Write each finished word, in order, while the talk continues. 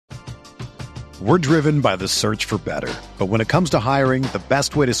We're driven by the search for better. But when it comes to hiring, the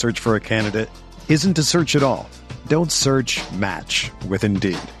best way to search for a candidate isn't to search at all. Don't search, match with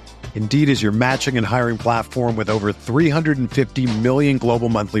Indeed. Indeed is your matching and hiring platform with over 350 million global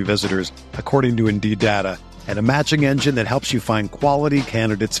monthly visitors, according to Indeed data, and a matching engine that helps you find quality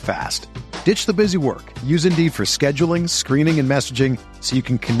candidates fast. Ditch the busy work. Use Indeed for scheduling, screening, and messaging so you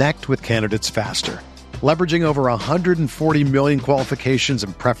can connect with candidates faster. Leveraging over 140 million qualifications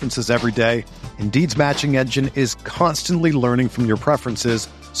and preferences every day, Indeed's matching engine is constantly learning from your preferences,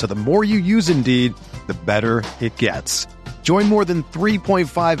 so the more you use Indeed, the better it gets. Join more than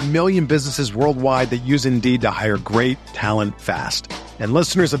 3.5 million businesses worldwide that use Indeed to hire great talent fast. And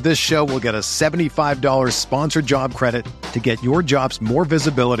listeners of this show will get a $75 sponsored job credit to get your jobs more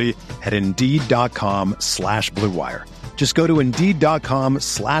visibility at Indeed.com/Blue Wire. Just go to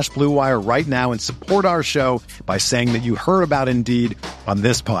Indeed.com/Blue Wire right now and support our show by saying that you heard about Indeed on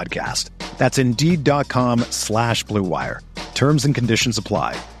this podcast. That's Indeed.com/Blue Wire. Terms and conditions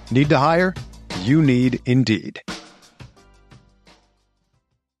apply. Need to hire? You need Indeed.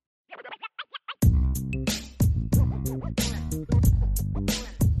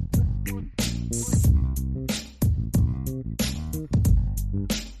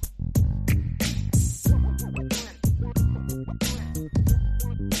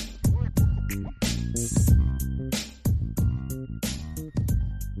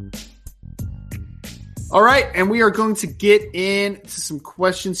 All right, and we are going to get into some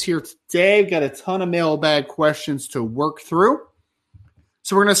questions here today. We've got a ton of mailbag questions to work through.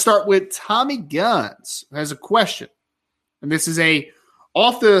 So we're going to start with Tommy Guns, who has a question. And this is a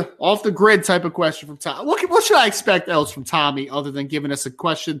off the grid type of question from Tommy. What should I expect else from Tommy other than giving us a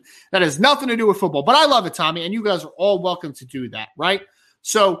question that has nothing to do with football? But I love it, Tommy, and you guys are all welcome to do that, right?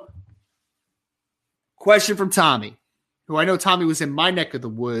 So, question from Tommy, who I know Tommy was in my neck of the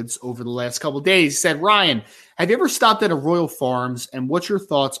woods over the last couple of days. He said, Ryan, have you ever stopped at a Royal Farms, and what's your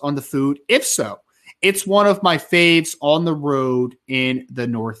thoughts on the food? If so, it's one of my faves on the road in the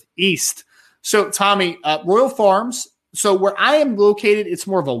Northeast. So, Tommy, Royal Farms, so where I am located, it's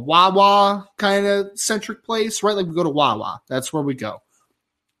more of a Wawa kind of centric place, right? Like we go to Wawa. That's where we go.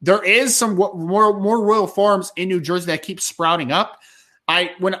 There is some more Royal Farms in New Jersey that keep sprouting up.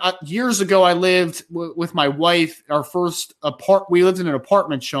 Years ago, I lived with my wife. We lived in an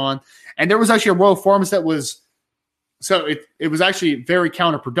apartment, Sean, and there was actually a Royal Farms that was. So it was actually very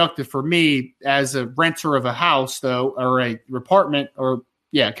counterproductive for me as a renter of a house, though, or a apartment, or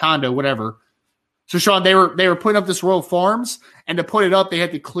condo, whatever. So, Sean, they were putting up this Royal Farms, and to put it up, they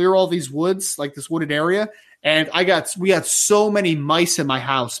had to clear all these woods, like this wooded area. And we got so many mice in my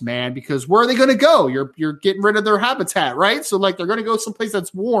house, man, because where are they going to go? You're getting rid of their habitat, right? So like they're going to go someplace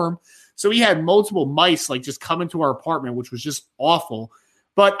that's warm. So we had multiple mice like just come into our apartment, which was just awful.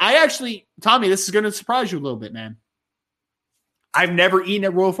 But Tommy, this is going to surprise you a little bit, man. I've never eaten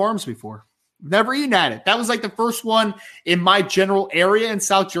at Royal Farms before. Never eaten at it. That was like the first one in my general area in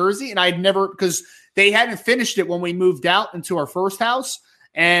South Jersey. And I'd never, because they hadn't finished it when we moved out into our first house.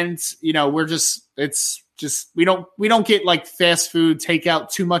 And, we don't get like fast food takeout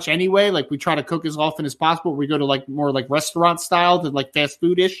too much anyway. Like we try to cook as often as possible. We go to like more like restaurant style than like fast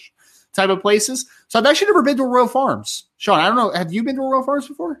food-ish type of places. So I've actually never been to a Royal Farms. Sean, I don't know. Have you been to a Royal Farms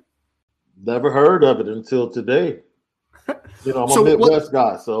before? Never heard of it until today. I'm a Midwest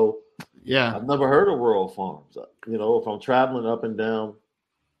guy, so yeah, I've never heard of Royal Farms. If I'm traveling up and down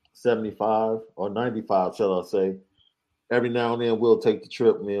 75 or 95, shall I say, every now and then we'll take the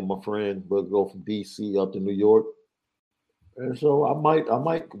trip. Me and my friend will go from DC up to New York. And so I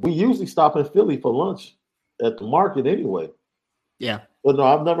might, we usually stop in Philly for lunch at the market anyway. Yeah. But no,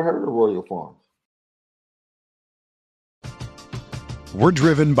 I've never heard of Royal Farms. We're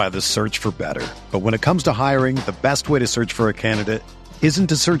driven by the search for better. But when it comes to hiring, the best way to search for a candidate isn't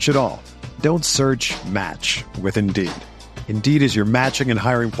to search at all. Don't search, match with Indeed. Indeed is your matching and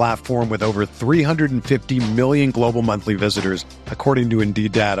hiring platform with over 350 million global monthly visitors, according to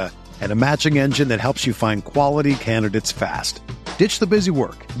Indeed data, and a matching engine that helps you find quality candidates fast. Ditch the busy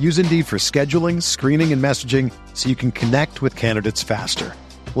work. Use Indeed for scheduling, screening, and messaging so you can connect with candidates faster.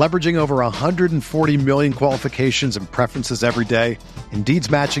 Leveraging over 140 million qualifications and preferences every day, Indeed's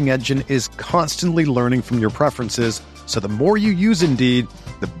matching engine is constantly learning from your preferences, so the more you use Indeed,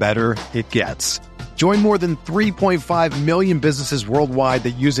 the better it gets. Join more than 3.5 million businesses worldwide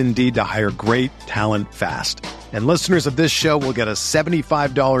that use Indeed to hire great talent fast. And listeners of this show will get a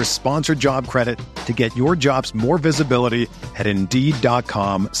 $75 sponsored job credit to get your jobs more visibility at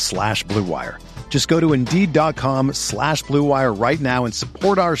Indeed.com/Blue Wire. Just go to Indeed.com/Blue Wire right now and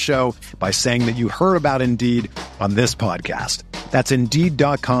support our show by saying that you heard about Indeed on this podcast. That's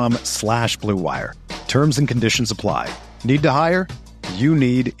Indeed.com/Blue Wire. Terms and conditions apply. Need to hire? You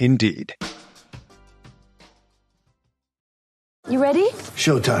need Indeed. You ready?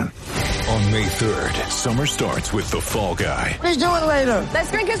 Showtime. On May 3rd, summer starts with The Fall Guy. Let's do it later. Let's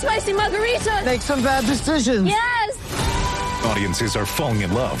drink a spicy margarita. Make some bad decisions. Yes. Audiences are falling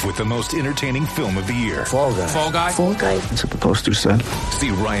in love with the most entertaining film of the year. Fall Guy. Fall Guy? Fall Guy. That's what the poster said. See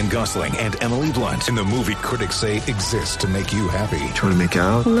Ryan Gosling and Emily Blunt in the movie critics say exists to make you happy. Trying to make it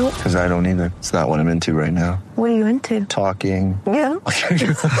out? Nope. Because I don't either. It's not what I'm into right now. What are you into? Talking. Yeah.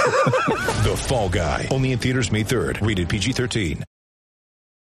 The Fall Guy. Only in theaters May 3rd. Rated PG-13.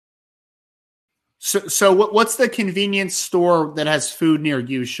 So what's the convenience store that has food near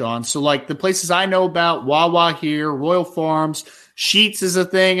you, Sean? So like the places I know about, Wawa here, Royal Farms, Sheetz is a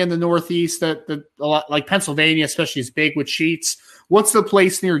thing in the Northeast that a lot, like Pennsylvania especially, is big with Sheetz. What's the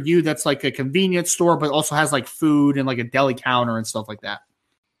place near you that's like a convenience store but also has like food and like a deli counter and stuff like that?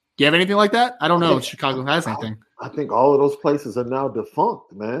 Do you have anything like that? I don't know if Chicago has anything. I think all of those places are now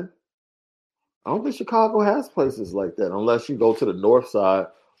defunct, man. I don't think Chicago has places like that unless you go to the north side,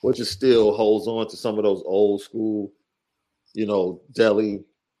 which is still holds on to some of those old school,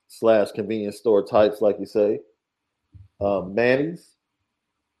 deli/convenience store types, like you say. Manny's.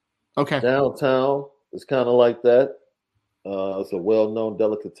 Okay. Downtown is kind of like that. It's a well-known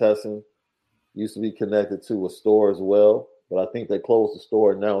delicatessen. Used to be connected to a store as well, but I think they closed the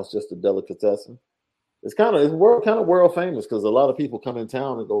store and now it's just a delicatessen. It's kind of world famous because a lot of people come in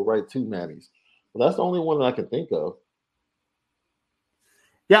town and go right to Manny's. But that's the only one that I can think of.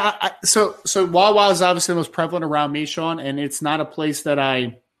 Yeah, so Wawa is obviously the most prevalent around me, Sean, and it's not a place that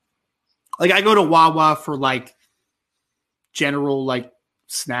I go to Wawa for like general like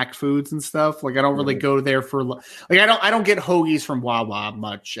snack foods and stuff. Like I don't really go there for like I don't get hoagies from Wawa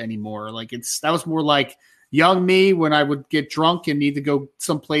much anymore. Like that was more like young me when I would get drunk and need to go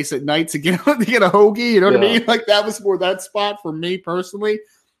someplace at night to get a hoagie. You know what I mean? Like that was more that spot for me personally.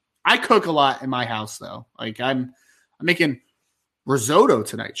 I cook a lot in my house though. Like I'm making risotto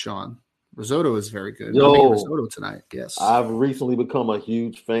tonight, Sean. Risotto is very good. I'm making risotto tonight. Yes. I've recently become a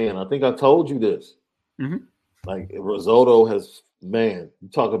huge fan. I think I told you this. Mm-hmm. Like risotto has, man, you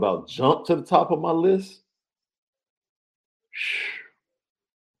talk about jump to the top of my list.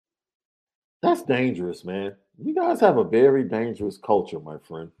 That's dangerous, man. You guys have a very dangerous culture, my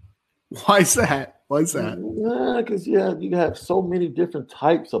friend. Why is that? Because you have so many different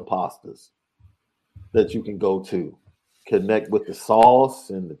types of pastas that you can go to. Connect with the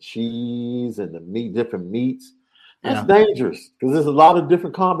sauce and the cheese and the meat, different meats. That's dangerous because there's a lot of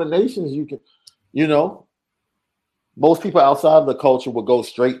different combinations you can, most people outside of the culture will go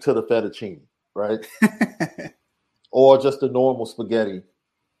straight to the fettuccine, right? Or just the normal spaghetti.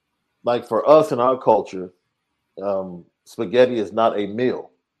 Like for us in our culture, spaghetti is not a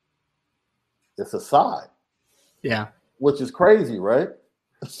meal. It's a side. Yeah. Which is crazy, right?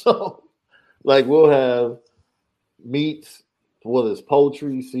 So like we'll have meats, whether it's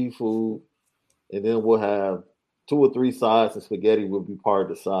poultry, seafood, and then we'll have 2 or 3 sides, and spaghetti will be part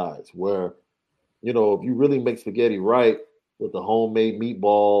of the sides. Where, if you really make spaghetti right with the homemade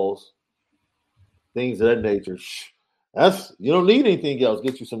meatballs, things of that nature, you don't need anything else.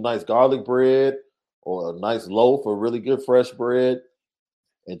 Get you some nice garlic bread or a nice loaf of really good fresh bread,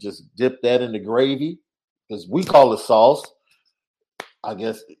 and just dip that in the gravy, because we call it sauce. I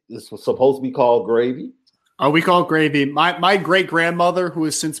guess this was supposed to be called gravy. Oh, we call it gravy. My great grandmother, who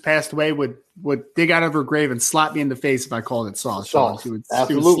has since passed away, would dig out of her grave and slap me in the face if I called it sauce. She would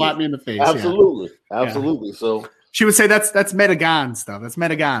slap me in the face. Absolutely. Yeah. So she would say that's Metagon stuff. That's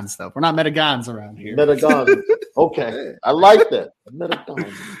Metagon stuff. We're not Metagons around here. Metagon. Okay, I like that.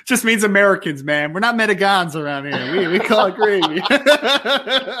 Metagon just means Americans, man. We're not Metagons around here. We call it gravy.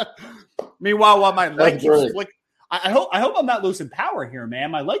 Meanwhile, while my leg keeps flickering. I hope I'm not losing power here,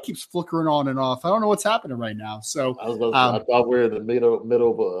 man. My light keeps flickering on and off. I don't know what's happening right now. So I thought we were in the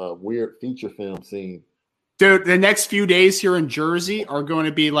middle of a weird feature film scene. Dude, the next few days here in Jersey are going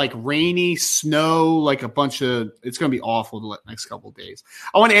to be like rainy, snow, like it's going to be awful the next couple of days.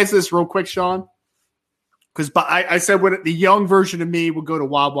 I want to answer this real quick, Sean, because I said when the young version of me would go to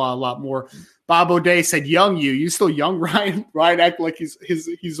Wawa a lot more. Bob O'Day said, "Young you still young, Ryan?" Ryan acting like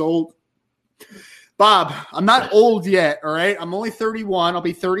he's old. Bob, I'm not old yet, all right? I'm only 31. I'll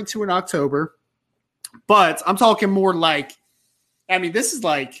be 32 in October. But I'm talking more like, this is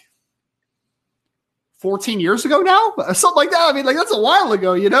like 14 years ago now? Something like that. Like that's a while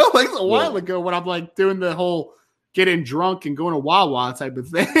ago, Like it's a while ago when I'm like doing the whole, getting drunk and going to Wawa type of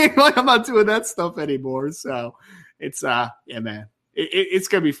thing. Like, I'm not doing that stuff anymore. So it's, yeah, man, it's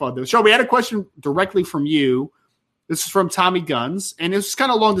going to be fun though. Sean, we had a question directly from you. This is from Tommy Guns, and it's kind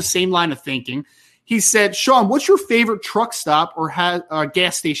of along the same line of thinking. He said, Sean, what's your favorite truck stop or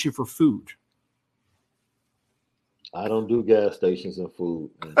gas station for food? I don't do gas stations and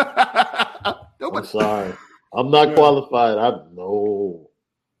food. I'm sorry. I'm not qualified. No.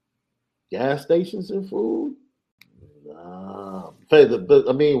 Gas stations and food? Nah.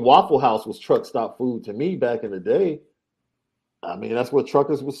 I mean, Waffle House was truck stop food to me back in the day. I mean, that's where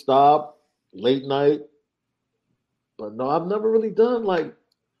truckers would stop late night. But no, I've never really done like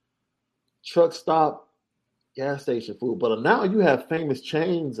truck stop gas station food. But now you have famous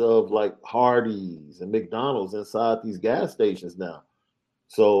chains of like Hardee's and McDonald's inside these gas stations now.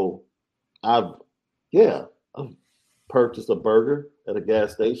 So I've purchased a burger at a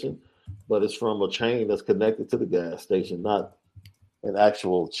gas station, but it's from a chain that's connected to the gas station, not an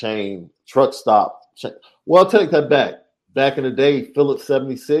actual chain truck stop. Well, I'll take that back. Back in the day, Phillips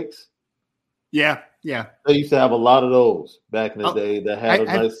 76. Yeah. They used to have a lot of those back in the day that had a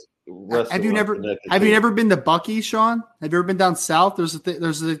nice restaurant. Have you never been to Buc-ee's, Sean? Have you ever been down south? There's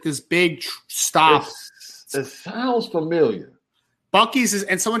like this big stop. It sounds familiar. Buc-ee's is,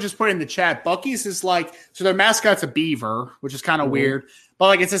 and someone just put it in the chat, Buc-ee's is like, so their mascot's a beaver, which is kind of weird, but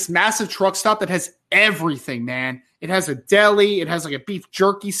like it's this massive truck stop that has everything, man. It has a deli, it has like a beef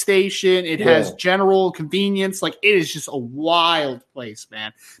jerky station, it has general convenience. Like, it is just a wild place,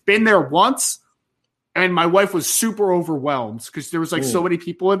 man. Been there once, and my wife was super overwhelmed because there was like so many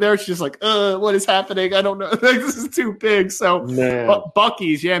people in there. She's just like, what is happening? I don't know. Like, this is too big. So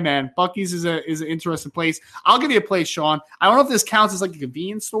Buc-ee's, yeah, man. Buc-ee's is an interesting place. I'll give you a place, Sean. I don't know if this counts as like a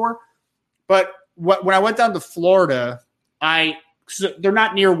convenience store, but when I went down to Florida, they're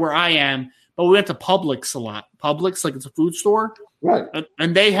not near where I am, but we went to Publix a lot. Publix, like, it's a food store. Right.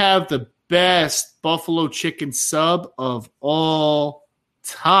 And they have the best buffalo chicken sub of all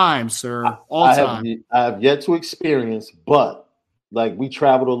time, sir. I have yet to experience, but like, we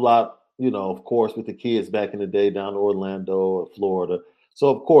traveled a lot, of course, with the kids back in the day down to Orlando or Florida. So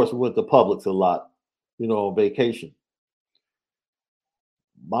of course we went to Publix a lot, on vacation.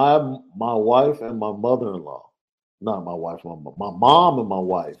 My wife and my mother-in-law, not my wife, my mom and my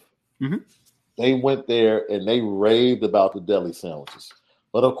wife, they went there and they raved about the deli sandwiches.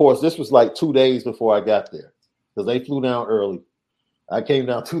 But of course, this was like 2 days before I got there because they flew down early. I came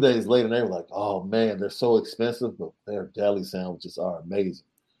down 2 days later and they were like, oh man, they're so expensive, but their deli sandwiches are amazing.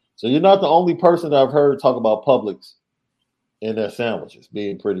 So you're not the only person that I've heard talk about Publix and their sandwiches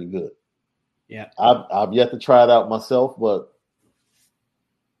being pretty good. Yeah. I've yet to try it out myself, but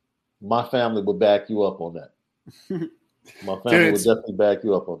my family would back you up on that. My family would definitely back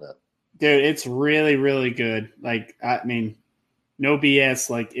you up on that. Dude, it's really, really good. Like, I mean, no BS.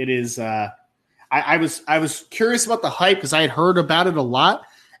 Like, it is, I was curious about the hype because I had heard about it a lot,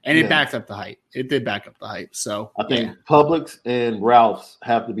 and it backed up the hype. It did back up the hype. So I think Publix and Ralph's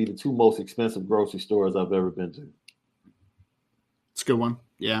have to be the two most expensive grocery stores I've ever been to. It's a good one.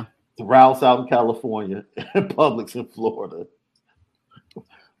 Yeah. Ralph's out in California and Publix in Florida.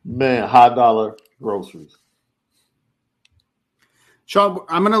 Man, high dollar groceries. Sean,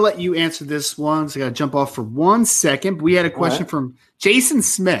 I'm going to let you answer this one. So I got to jump off for 1 second. We had a question from Jason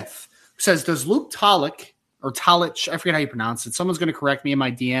Smith. Says, does Luke Tolich, I forget how you pronounce it. Someone's going to correct me in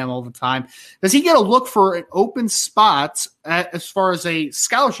my DM all the time. Does he get a look for an open spot as far as a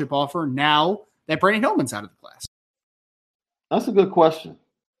scholarship offer now that Brandon Hillman's out of the class? That's a good question.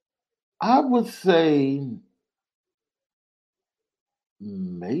 I would say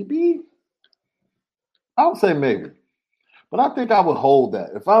maybe. I would say maybe. But I think I would hold that.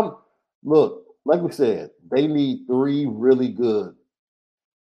 Look, like we said, they need 3 really good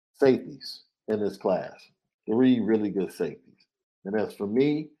safeties in this class. 3 really good safeties. And as for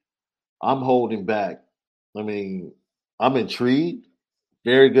me, I'm holding back. I mean, I'm intrigued.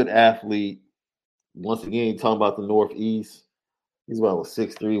 Very good athlete. Once again, talking about the Northeast. He's about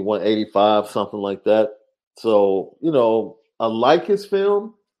 6'3", 185, something like that. So, I like his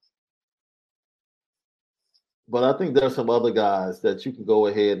film. But I think there's some other guys that you can go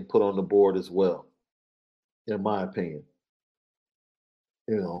ahead and put on the board as well, in my opinion.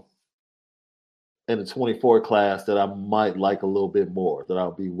 In the 24 class that I might like a little bit more, that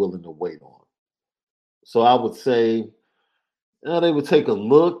I'll be willing to wait on. So I would say they would take a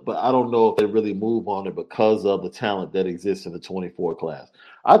look, but I don't know if they really move on it because of the talent that exists in the 24 class.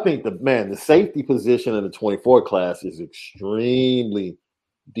 I think the safety position in the 24 class is extremely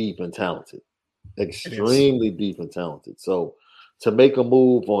deep and talented. Extremely deep and talented. So to make a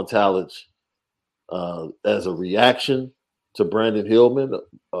move on Tolich, as a reaction to Brandon Hillman,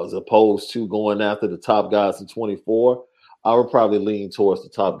 as opposed to going after the top guys in 24, I would probably lean towards the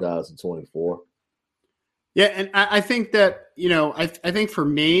top guys in 24. Yeah, and I think that, I think for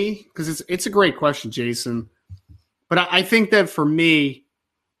me, because it's a great question, Jason, but I think that for me,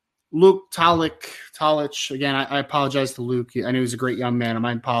 Luke Talich, again, I apologize to Luke. I know he's a great young man, and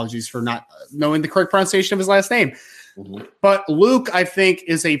my apologies for not knowing the correct pronunciation of his last name. Mm-hmm. But Luke, I think,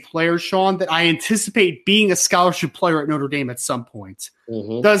 is a player, Sean, that I anticipate being a scholarship player at Notre Dame at some point.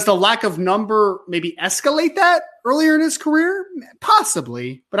 Mm-hmm. Does the lack of number maybe escalate that earlier in his career?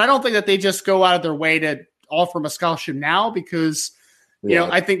 Possibly. But I don't think that they just go out of their way to offer him a scholarship now because,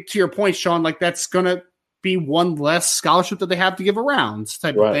 I think to your point, Sean, like that's going to be one less scholarship that they have to give around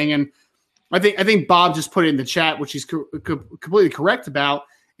type of thing. And I think Bob just put it in the chat, which he's completely correct about,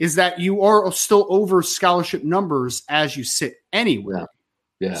 is that you are still over scholarship numbers as you sit anyway.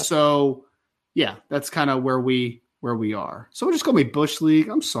 Yeah. So that's kind of where we are. So we're just going to be Bush League.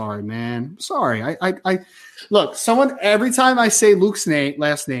 I'm sorry, man. I'm sorry. I look, every time I say Luke's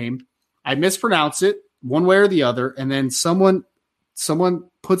last name, I mispronounce it one way or the other. And then someone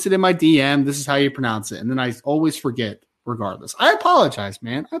puts it in my DM. This is how you pronounce it. And then I always forget regardless. I apologize,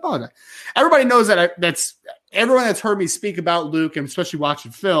 man. I apologize. Everybody knows that that's everyone that's heard me speak about Luke, and especially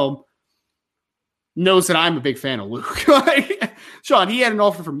watching film, knows that I'm a big fan of Luke. Sean, he had an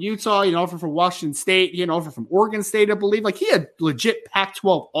offer from Utah, an offer from Washington State, he had an offer from Oregon State, I believe. Like, he had legit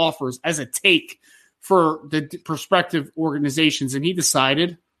Pac-12 offers as a take for the prospective organizations, and he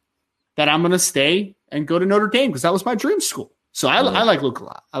decided that I'm going to stay and go to Notre Dame because that was my dream school. So I like Luke a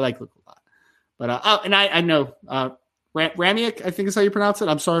lot. But I know Ramiak, I think is how you pronounce it.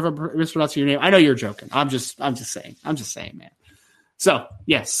 I'm sorry if I'm mispronouncing your name. I know you're joking. I'm just saying, man. So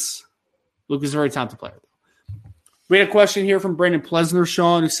yes, Luke is a very talented player. We had a question here from Brandon Plesner,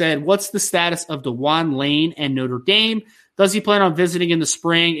 Sean, who said, "What's the status of DeJuan Lane and Notre Dame? Does he plan on visiting in the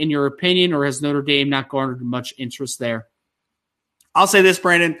spring, in your opinion, or has Notre Dame not garnered much interest there?" I'll say this,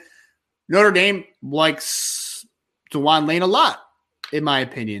 Brandon. Notre Dame likes DeJuan Lane a lot, in my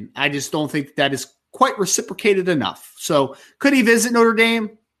opinion. I just don't think that is quite reciprocated enough. So could he visit Notre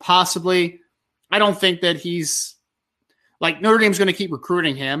Dame? Possibly. I don't think that he's like Notre Dame's going to keep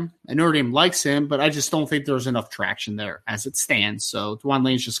recruiting him and Notre Dame likes him, but I just don't think there's enough traction there as it stands. So DeJuan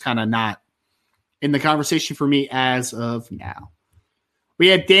Lane's just kind of not in the conversation for me as of now. We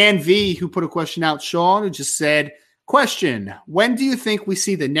had Dan V who put a question out, Sean, who just said, question, when do you think we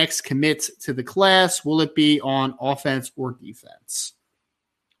see the next commit to the class? Will it be on offense or defense?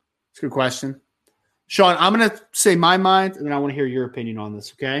 It's a good question. Sean, I'm going to say my mind, and then I want to hear your opinion on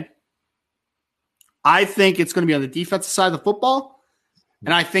this, okay? I think it's going to be on the defensive side of the football,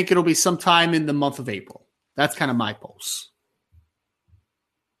 and I think it'll be sometime in the month of April. That's kind of my pulse.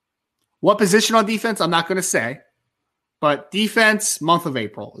 What position on defense, I'm not going to say, but defense, month of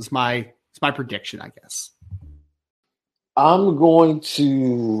April is my prediction, I guess. I'm going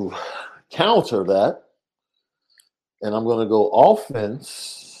to counter that, and I'm going to go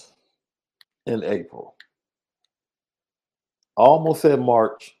offense in April. I almost said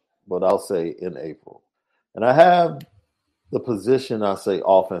March, but I'll say in April. And I have the position, I say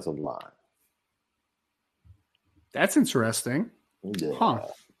offensive line. That's interesting. Yeah. Huh.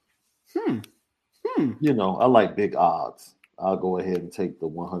 You know, I like big odds. I'll go ahead and take the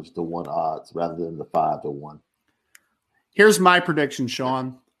 100-1 odds rather than the 5-1. Here's my prediction,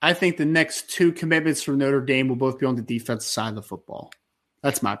 Sean. I think the next two commitments from Notre Dame will both be on the defensive side of the football.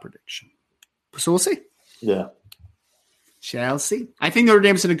 That's my prediction. So we'll see. Yeah. Shall see. I think Notre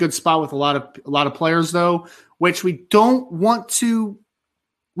Dame's in a good spot with a lot of players, though, which we don't want to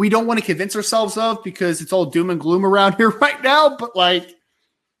convince ourselves of because it's all doom and gloom around here right now. But like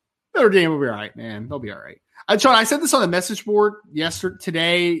Notre Dame will be all right, man. They'll be all right. Sean, I said this on the message board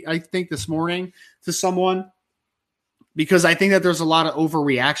today, I think this morning to someone, because I think that there's a lot of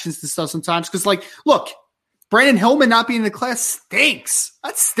overreactions to stuff sometimes. Because, like, look, Brandon Hillman not being in the class stinks.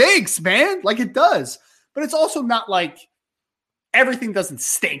 That stinks, man. Like, it does. But it's also not like everything doesn't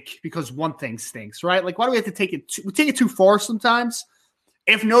stink because one thing stinks, right? Like, why do we have to take it? We take it too far sometimes.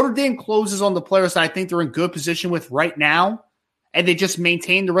 If Notre Dame closes on the players that I think they're in good position with right now, and they just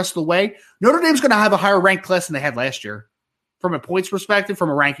maintain the rest of the way, Notre Dame's going to have a higher ranked class than they had last year. From a points perspective,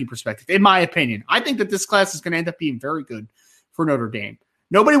 from a ranking perspective, in my opinion. I think that this class is going to end up being very good for Notre Dame.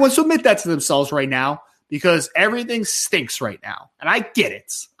 Nobody wants to admit that to themselves right now because everything stinks right now. And I get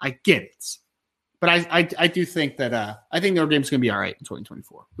it. But I do think that I think Notre Dame's going to be all right in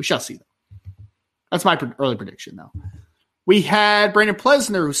 2024. We shall see, though. That's my early prediction, though. We had Brandon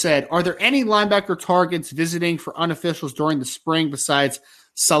Plesner who said, are there any linebacker targets visiting for unofficials during the spring besides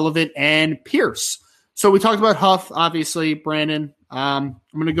Sullivan, and Pierce. So we talked about Huff, obviously, Brandon. I'm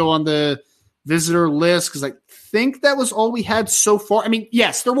going to go on the visitor list because I think that was all we had so far. I mean,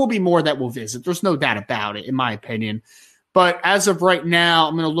 yes, there will be more that will visit. There's no doubt about it, in my opinion. But as of right now,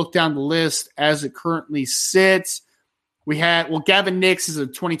 I'm going to look down the list as it currently sits. We had, Gavin Nix is a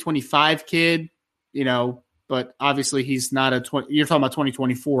 2025 kid, but obviously he's not you're talking about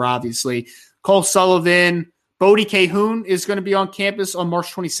 2024, obviously. Cole Sullivan, Bodie Cahoon is going to be on campus on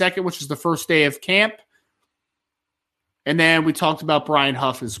March 22nd, which is the first day of camp. And then we talked about Brian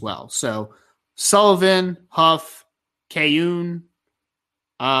Huff as well. So Sullivan, Huff, Cahoon.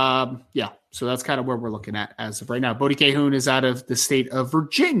 So that's kind of where we're looking at as of right now. Bodie Cahoon is out of the state of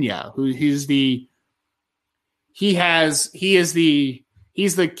Virginia, he's the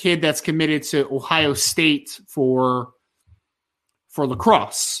kid that's committed to Ohio State for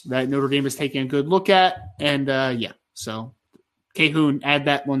lacrosse that Notre Dame is taking a good look at. And so Cahoon, add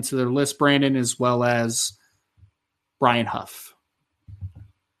that one to their list, Brandon, as well as Brian Huff.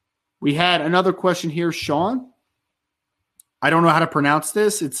 We had another question here, Sean. I don't know how to pronounce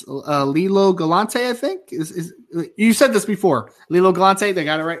this. It's Lilo Galante, I think. You said this before. Lilo Galante, they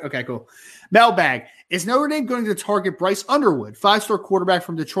got it right? Okay, cool. Mailbag. Is Notre Dame going to target Bryce Underwood, 5-star quarterback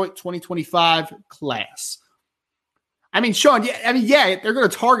from Detroit 2025 class? I mean, Sean, they're going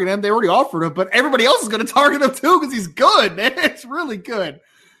to target him. They already offered him, but everybody else is going to target him too because he's good, man. It's really good.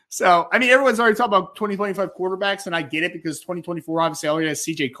 So, I mean, everyone's already talking about 2025 quarterbacks, and I get it because 2024 obviously already has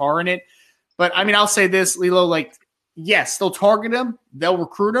CJ Carr in it. But, I mean, I'll say this, Lilo, yes, they'll target him. They'll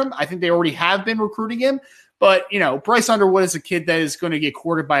recruit him. I think they already have been recruiting him. But, Bryce Underwood is a kid that is going to get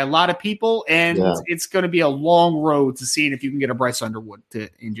courted by a lot of people, and it's going to be a long road to seeing if you can get a Bryce Underwood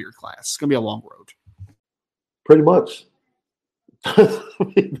into your class. It's going to be a long road. Pretty much. Of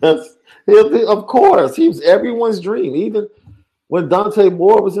course. He was everyone's dream. Even when Dante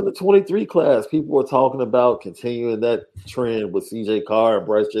Moore was in the 23 class, people were talking about continuing that trend with CJ Carr and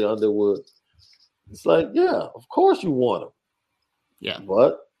Bryce J. Underwood. It's of course you want him. Yeah.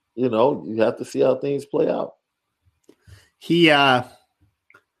 But, you have to see how things play out.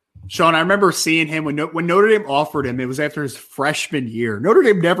 Sean, I remember seeing him when Notre Dame offered him. It was after his freshman year. Notre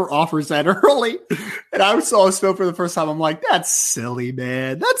Dame never offers that early. And I saw his film for the first time. I'm like, that's silly,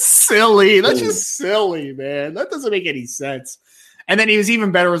 man. That's silly. That's just silly, man. That doesn't make any sense. And then he was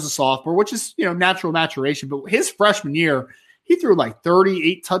even better as a sophomore, which is, natural maturation. But his freshman year, he threw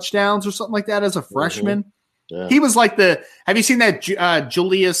 38 touchdowns or something like that as a freshman. Yeah. He was have you seen that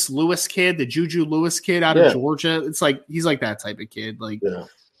Julius Lewis kid, the Juju Lewis kid out of Georgia? It's he's that type of kid.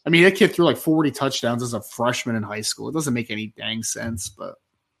 I mean, that kid threw 40 touchdowns as a freshman in high school. It doesn't make any dang sense, but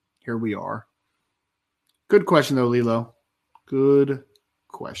here we are. Good question, though, Lilo. Good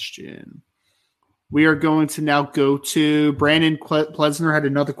question. We are going to now go to Brandon Plesner had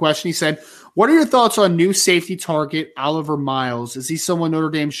another question. He said, what are your thoughts on new safety target Oliver Miles? Is he someone Notre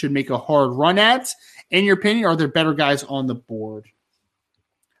Dame should make a hard run at? In your opinion, are there better guys on the board?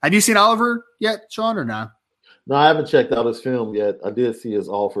 Have you seen Oliver yet, Sean, or not? No, I haven't checked out his film yet. I did see his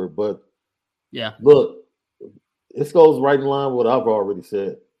offer, but look, this goes right in line with what I've already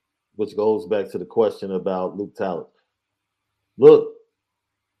said, which goes back to the question about Luke Talent. Look,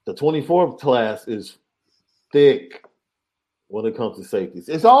 the 24th class is thick when it comes to safeties.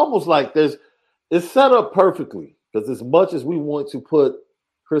 It's almost like it's set up perfectly because as much as we want to put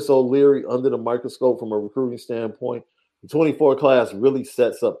Chris O'Leary under the microscope from a recruiting standpoint, the 24 class really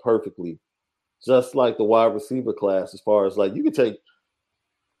sets up perfectly, just like the wide receiver class, as far as you can take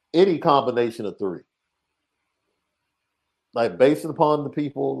any combination of three. Based upon the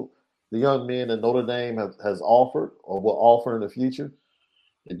people, the young men that Notre Dame has offered or will offer in the future,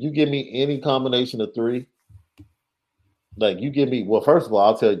 if you give me any combination of three, you give me, first of all,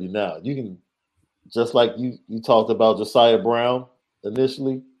 I'll tell you now, you can, just like you talked about Josiah Brown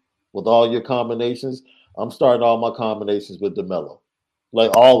initially with all your combinations, I'm starting all my combinations with DeMello,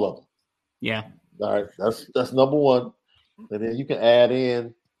 all of them. Yeah. All right. That's number one. And then you can add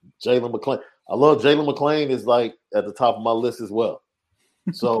in Jalen McClain. I love Jalen McClain is at the top of my list as well.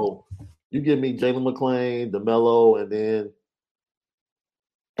 So you give me Jalen McClain, DeMello, and then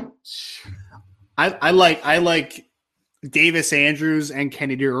I like Davis Andrews and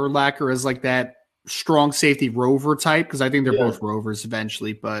Kennedy Urlacher as that strong safety rover type because I think they're both rovers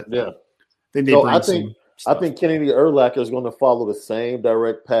eventually. But then they bring some stuff. I think Kennedy Urlacher is going to follow the same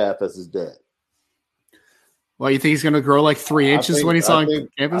direct path as his dad. Well, you think he's going to grow 3 inches when he's on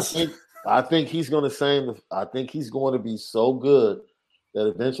campus? I think he's going to be so good that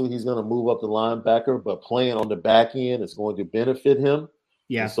eventually he's going to move up the linebacker, but playing on the back end is going to benefit him.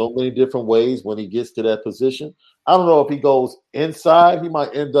 Yeah. in so many different ways when he gets to that position. I don't know if he goes inside. He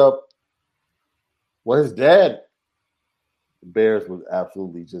might end up – well, his dad, the Bears was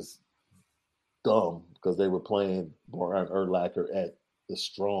absolutely just dumb because they were playing Brian Urlacher at the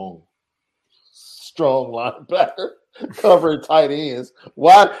strong linebacker covering tight ends.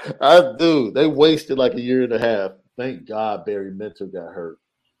 Why? They wasted like a year and a half. Thank God Barry Minter got hurt.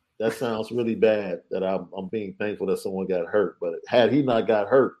 That sounds really bad that I'm being thankful that someone got hurt. But had he not got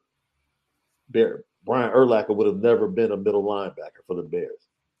hurt, Brian Urlacher would have never been a middle linebacker for the Bears.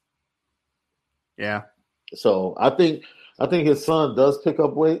 Yeah. So I think his son does pick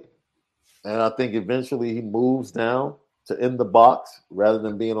up weight, and I think eventually he moves down to in the box rather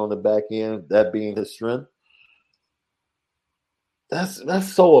than being on the back end, that being his strength.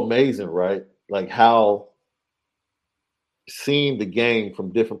 That's so amazing, right? Like how seeing the game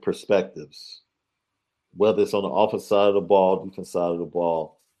from different perspectives, whether it's on the offensive side of the ball, defense side of the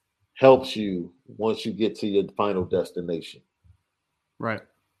ball, helps you once you get to your final destination. Right.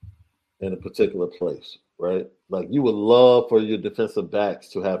 In a particular place, right? Like you would love for your defensive backs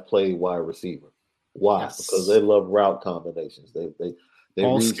to have played wide receiver. Why? Yes. Because they love route combinations. They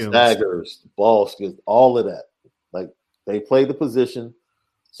ball read skills. staggers, ball skills, all of that. Like they play the position,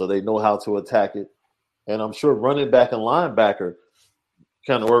 so they know how to attack it. And I'm sure running back and linebacker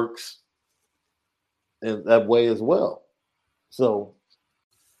kind of works in that way as well. So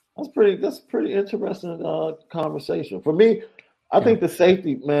that's pretty interesting conversation. For me, I think the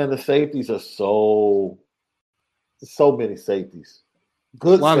safeties are so many safeties.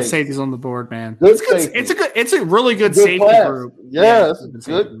 Good a lot safeties. of safeties on the board, man. It's a really good safety class. group. Yes,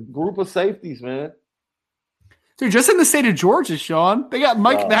 good group of safeties, man. Dude, just in the state of Georgia, Sean, they got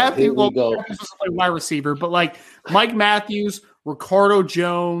Mike Matthews. Well, Matthews doesn't play wide receiver, but like Mike Matthews, Ricardo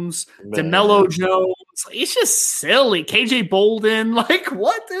Jones, DeMello Jones. It's just silly. KJ Bolden. Like,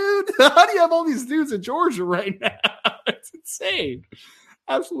 what, dude? How do you have all these dudes in Georgia right now? It's insane.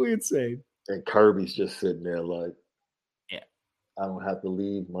 Absolutely insane. And Kirby's just sitting there like, yeah, I don't have to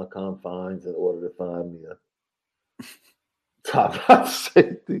leave my confines in order to find me a top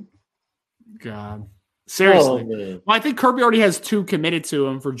safety. God. Seriously. Well, I think Kirby already has 2 committed to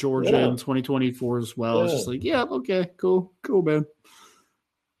him for Georgia in 2024 as well. Yeah. It's just like, okay, cool, man.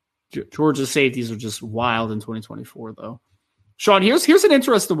 Georgia's safeties are just wild in 2024, though. Sean, here's an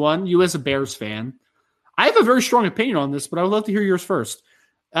interesting one. You as a Bears fan. I have a very strong opinion on this, but I would love to hear yours first.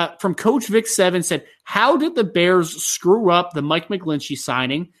 From Coach Vic 7 said, how did the Bears screw up the Mike McGlinchey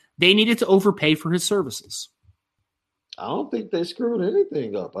signing? They needed to overpay for his services. I don't think they screwed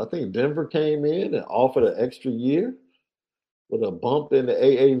anything up. I think Denver came in and offered an extra year with a bump in the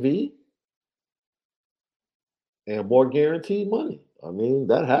AAV and more guaranteed money. I mean,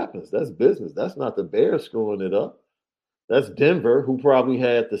 that happens. That's business. That's not the Bears screwing it up. That's Denver, who probably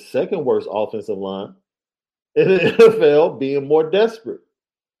had the second worst offensive line in the NFL, being more desperate,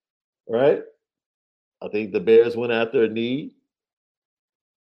 right? I think the Bears went after a need,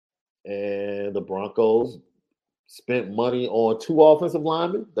 and the Broncos spent money on 2 offensive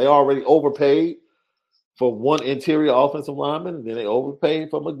linemen. They already overpaid for 1 interior offensive lineman, and then they overpaid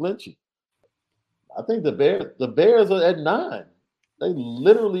for McGlinchey. I think the Bears are at 9. They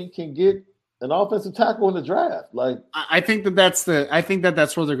literally can get an offensive tackle in the draft. Like I think that's where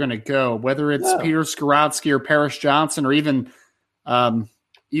they're going to go. Whether it's Peter Skoronski or Paris Johnson, or even the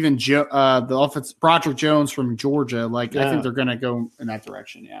offense Broderick Jones from Georgia. I think they're going to go in that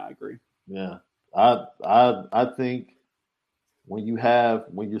direction. Yeah, I agree. Yeah. I think when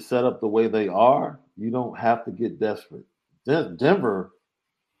you're set up the way they are, you don't have to get desperate. Denver,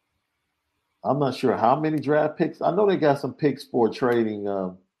 I'm not sure how many draft picks. I know they got some picks for trading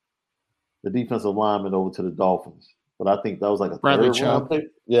the defensive lineman over to the Dolphins, but I think that was like a Bradley third round pick.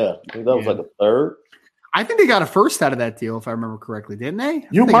 Yeah, I think that was like a third. I think they got a first out of that deal, if I remember correctly, didn't they?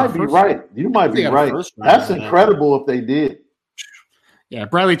 You might be right. That's incredible if they did. Yeah,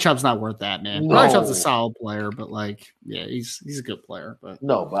 Bradley Chubb's not worth that, man. No. Bradley Chubb's a solid player, but he's a good player. But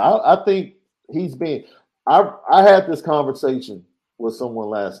no, but I think he's being. I had this conversation with someone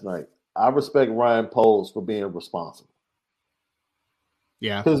last night. I respect Ryan Poles for being responsible.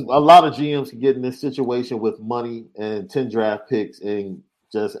 Yeah, because a lot of GMs can get in this situation with money and 10 draft picks and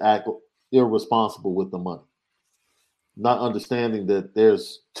just act irresponsible with the money, not understanding that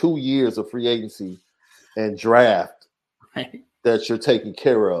there's 2 years of free agency and draft. Right. That you're taking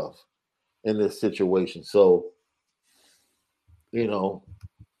care of in this situation. So,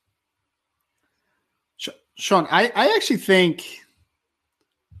 Sean, I actually think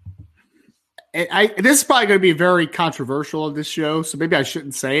this is probably going to be very controversial on this show, so maybe I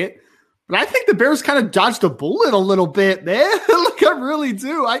shouldn't say it, But I think the Bears kind of dodged a bullet a little bit, man. Like, I really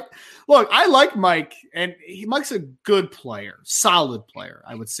do. I like Mike, and Mike's a good player, solid player,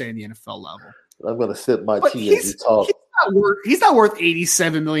 I would say, in the NFL level. I'm going to sip my tea as you talk. He's not worth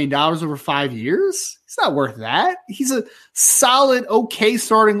 $87 million over 5 years. He's not worth that. He's a solid, okay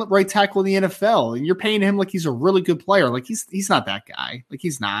starting right tackle in the NFL, and you're paying him like he's a really good player. Like, he's not that guy. Like,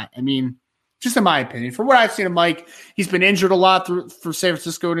 he's not. I mean, just in my opinion, from what I've seen of Mike, he's been injured a lot for San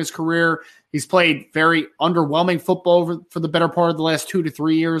Francisco in his career. He's played very underwhelming football for the better part of the last 2 to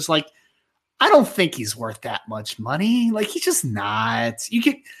 3 years. Like, I don't think he's worth that much money. Like, he's just not.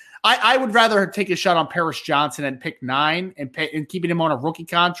 I would rather take a shot on Paris Johnson and pick 9 and keeping him on a rookie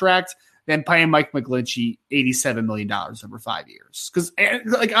contract than paying Mike McGlinchey $87 million over 5 years. Because,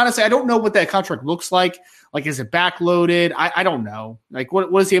 like, honestly, I don't know what that contract looks like. Like, is it backloaded? I don't know. Like,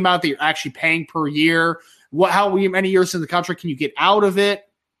 what is the amount that you're actually paying per year? How many years in the contract can you get out of it?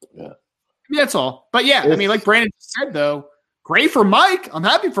 Yeah. I mean, that's all. But, yeah, I mean, like Brandon said, though, great for Mike. I'm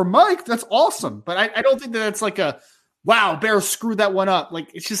happy for Mike. That's awesome. But I don't think that that's like a, wow, Bears screwed that one up.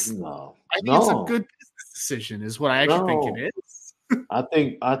 Like, it's just, I think it's a good business decision is what I actually think it is.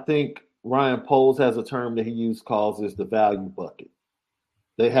 I think Ryan Poles has a term that he calls is the value bucket.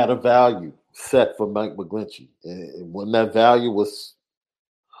 They had a value set for Mike McGlinchey. And when that value was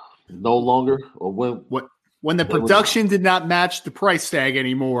no longer, or when the production did not match the price tag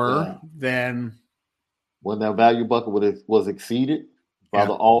anymore, then when that value bucket was exceeded by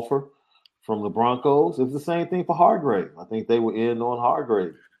the offer from the Broncos, it was the same thing for Hargrave. I think they were in on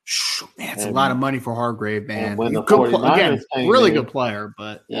Hargrave. Man, it's a lot of money for Hargrave, man. When the good 49ers really good player,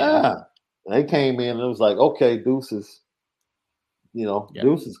 but they came in and it was like, okay, deuces.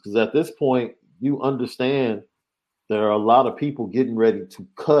 Deuces, because at this point, you understand there are a lot of people getting ready to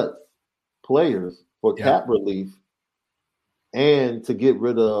cut players for cap relief and to get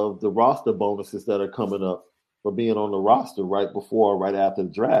rid of the roster bonuses that are coming up for being on the roster right before or right after the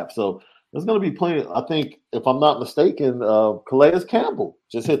draft. So there's going to be plenty. I think, if I'm not mistaken, Calais Campbell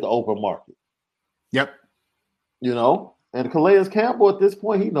just hit the open market. Yep. And Calais Campbell at this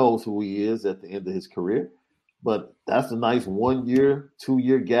point, he knows who he is at the end of his career. But that's a nice 1 year, 2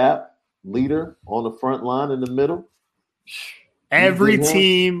 year gap leader on the front line in the middle. Every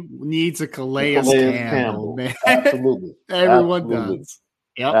team needs a Calais Campbell, man. Absolutely. Everyone does.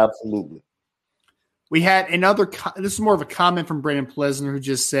 Yep. Absolutely. We had another – this is more of a comment from Brandon Plesner, who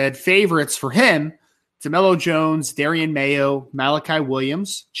just said favorites for him, DeMello Jones, Darian Mayo, Malachi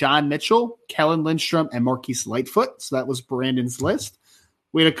Williams, John Mitchell, Kellen Lindstrom, and Marquise Lightfoot. So that was Brandon's list.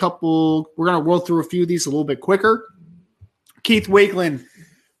 We had a couple – we're going to roll through a few of these a little bit quicker. Keith Wiegand,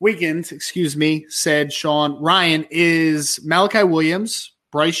 said, Sean, Ryan, is Malachi Williams,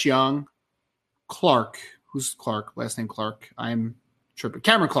 Bryce Young, Clark – who's Clark? Last name Clark. I'm tripping.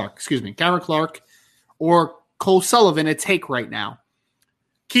 Cameron Clark, or Cole Sullivan a take right now?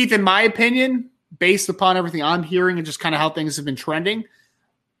 Keith, in my opinion, based upon everything I'm hearing and just kind of how things have been trending,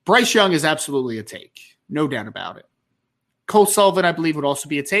 Bryce Young is absolutely a take. No doubt about it. Cole Sullivan, I believe, would also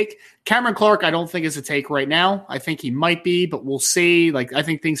be a take. Cameron Clark, I don't think is a take right now. I think he might be, but we'll see. Like, I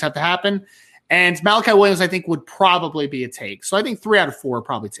think things have to happen. And Malachi Williams, I think, would probably be a take. So I think 3 out of 4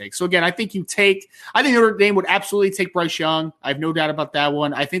 probably take. So again, I think Notre Dame would absolutely take Bryce Young. I have no doubt about that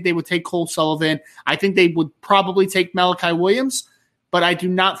one. I think they would take Cole Sullivan. I think they would probably take Malachi Williams, but I do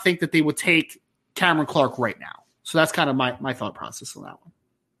not think that they would take Cameron Clark right now. So that's kind of my thought process on that one.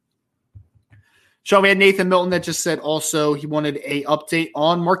 Sean, we had Nathan Milton that just said also he wanted a update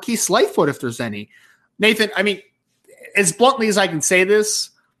on Marquise Lightfoot if there's any. Nathan, I mean, as bluntly as I can say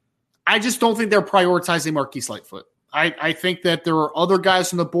this, I just don't think they're prioritizing Marquise Lightfoot. I think that there are other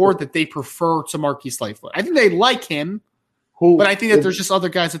guys on the board that they prefer to Marquise Lightfoot. I think they like him, but I think that there's just other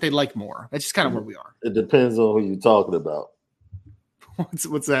guys that they like more. That's just kind of where we are. It depends on who you're talking about.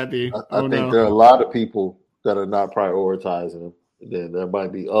 What's that be? I think there are a lot of people that are not prioritizing him. Then there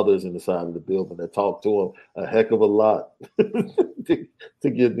might be others in the side of the building that talk to him a heck of a lot to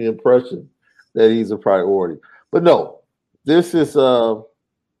get the impression that he's a priority. But no, this is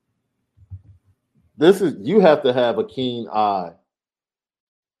you have to have a keen eye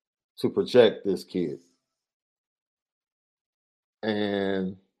to project this kid.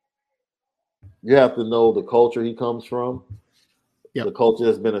 And you have to know the culture he comes from. Yep. The culture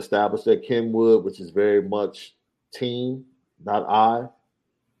has been established at Kenwood, which is very much team, not I.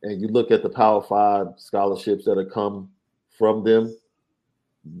 And you look at the Power 5 scholarships that have come from them,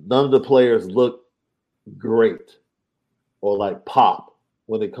 none of the players look great or like pop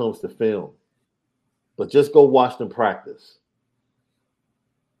when it comes to film. But just go watch them practice.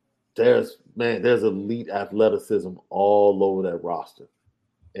 There's elite athleticism all over that roster.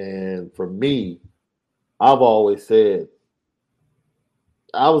 And for me, I've always said,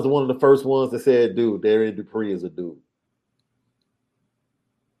 I was one of the first ones that said, dude, Darian Dupree is a dude.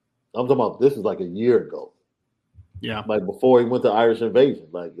 I'm talking about this was like a year ago. Yeah. Like before he went to Irish Invasion.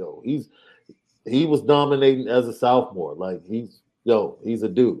 Like, yo, he was dominating as a sophomore. Like, he's a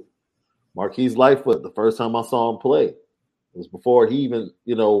dude. Marquise Lightfoot, the first time I saw him play, it was before he even,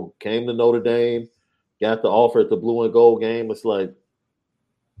 came to Notre Dame, got the offer at the blue and gold game. It's like,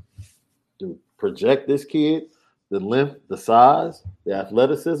 dude, project this kid, the length, the size, the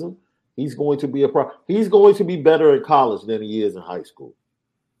athleticism. He's going to be he's going to be better in college than he is in high school.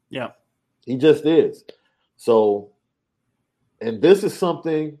 Yeah. He just is. So, and this is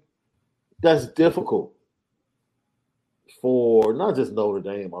something that's difficult for not just Notre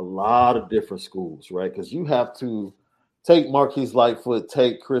Dame, a lot of different schools, right? Because you have to take Marquise Lightfoot,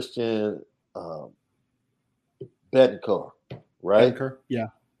 take Christian Bentancur, right? Bentancur, yeah.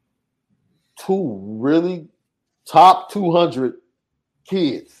 Two really top 200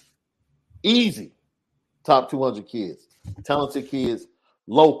 kids. Easy. Top 200 kids. Talented kids,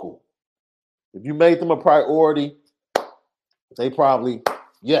 local. If you made them a priority, they probably,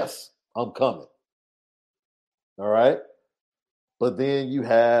 yes, I'm coming. All right? But then you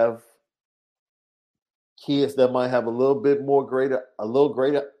have kids that might have a little greater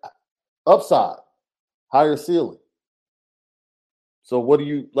upside, higher ceiling. So what do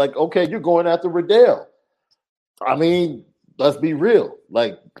you like? Okay, you're going after Riddell. I mean, let's be real.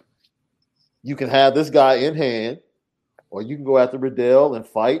 Like, you can have this guy in hand, or you can go after Riddell and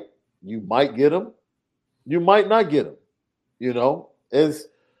fight. You might get him. You might not get him.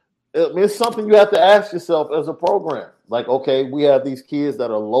 It's something you have to ask yourself as a program. Like, okay, we have these kids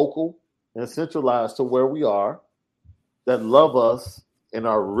that are local and centralized to where we are, that love us and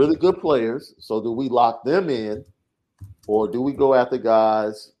are really good players. So do we lock them in, or do we go after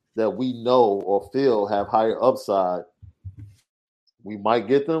guys that we know or feel have higher upside? We might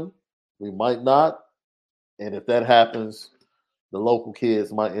get them. We might not. And if that happens, the local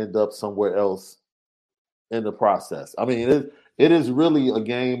kids might end up somewhere else in the process. I mean, it is really a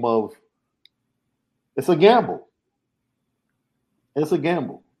game of, it's a gamble. It's a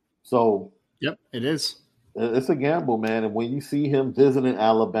gamble. So, yep, it is. It's a gamble, man. And when you see him visiting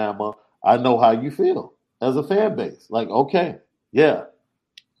Alabama, I know how you feel as a fan base. Like, okay, yeah,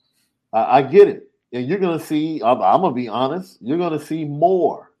 I get it. And you're going to see, I'm going to be honest, you're going to see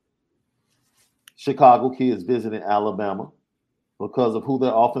more Chicago kids visiting Alabama because of who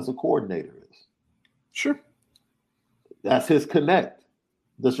their offensive coordinator is. Sure. That's his connect,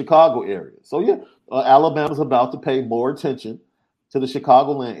 the Chicago area. So, yeah, Alabama's about to pay more attention to the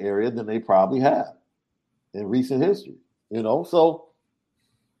Chicagoland area than they probably have in recent history, So,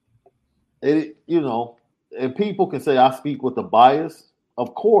 and people can say I speak with a bias,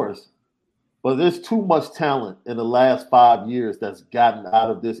 of course, but there's too much talent in the last 5 years that's gotten out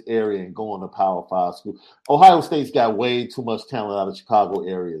of this area and going to Power 5 school. Ohio State's got way too much talent out of the Chicago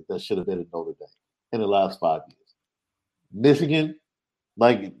area that should have been at Notre Dame in the last 5 years. Michigan,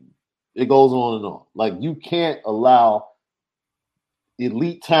 like, it goes on and on. Like, you can't allow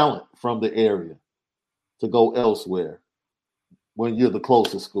elite talent from the area to go elsewhere when you're the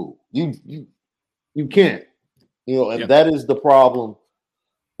closest school. You can't. And that is the problem,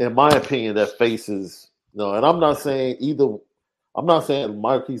 in my opinion, that faces, and I'm not saying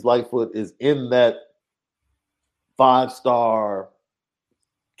Marquise Lightfoot is in that 5-star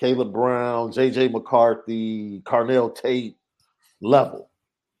Caleb Brown, J.J. McCarthy, Carnell Tate level.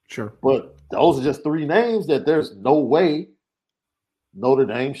 Sure. But those are just 3 names that there's no way Notre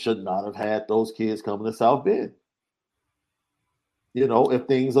Dame should not have had those kids coming to South Bend. If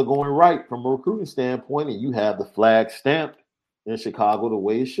things are going right from a recruiting standpoint and you have the flag stamped in Chicago the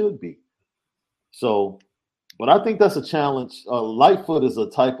way it should be. So, but I think that's a challenge. Lightfoot is a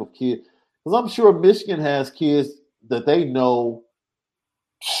type of kid, because I'm sure Michigan has kids that they know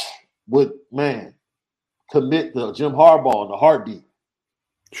would, commit to Jim Harbaugh in a heartbeat.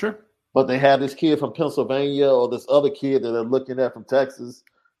 Sure. But they have this kid from Pennsylvania or this other kid that they're looking at from Texas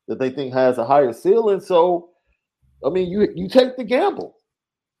that they think has a higher ceiling. So, I mean, you take the gamble.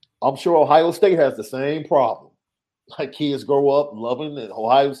 I'm sure Ohio State has the same problem. Like, kids grow up loving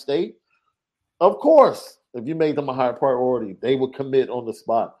Ohio State. Of course, if you made them a higher priority, they would commit on the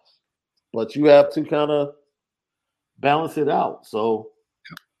spot. But you have to kind of balance it out. So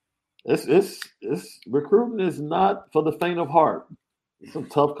it's recruiting is not for the faint of heart. Some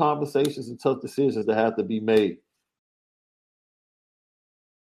tough conversations and tough decisions that have to be made.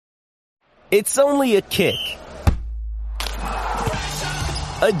 It's only a kick,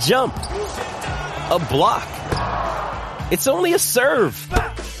 a jump, a block. It's only a serve.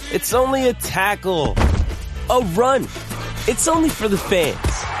 It's only a tackle, a run. It's only for the fans.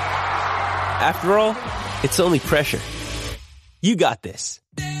 After all, it's only pressure. You got this.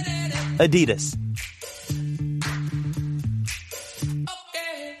 Adidas.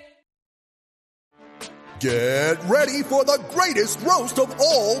 Get ready for the greatest roast of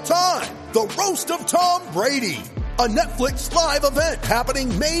all time. The Roast of Tom Brady. A Netflix live event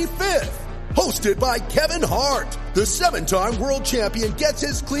happening May 5th. Hosted by Kevin Hart. The 7-time world champion gets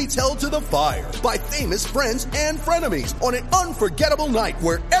his cleats held to the fire by famous friends and frenemies on an unforgettable night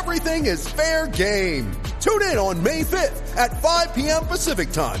where everything is fair game. Tune in on May 5th at 5 p.m.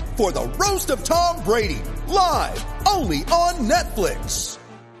 Pacific time for the Roast of Tom Brady. Live only on Netflix.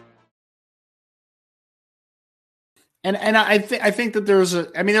 And I think that there's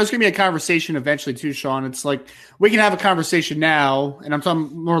going to be a conversation eventually too, Sean. It's like we can have a conversation now, and I'm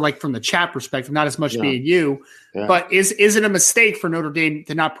talking more like from the chat perspective, not as much being you. Yeah. But is it a mistake for Notre Dame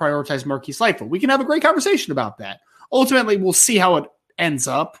to not prioritize Marquise Lightfoot? We can have a great conversation about that. Ultimately, we'll see how it ends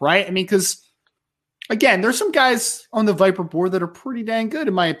up, right? I mean, because again, there's some guys on the Viper board that are pretty dang good,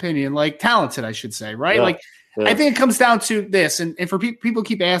 in my opinion, like talented, I should say, right? Yeah. I think it comes down to this, and for people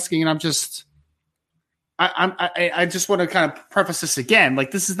keep asking, and I'm just. I just want to kind of preface this again.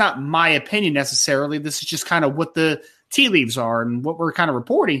 Like, this is not my opinion necessarily. This is just kind of what the tea leaves are, and what we're kind of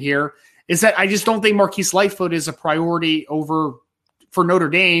reporting here is that I just don't think Marquise Lightfoot is a priority for Notre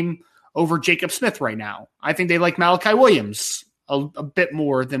Dame over Jacob Smith right now. I think they like Malachi Williams a bit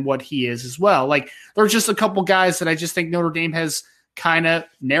more than what he is as well. Like, there's just a couple guys that I just think Notre Dame has kind of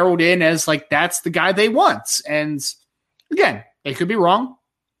narrowed in as like, that's the guy they want. And again, they could be wrong.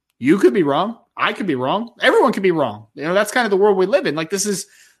 You could be wrong. I could be wrong. Everyone could be wrong. You know, that's kind of the world we live in. Like, this is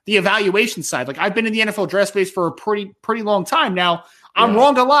the evaluation side. Like, I've been in the NFL draft space for a pretty long time now. I'm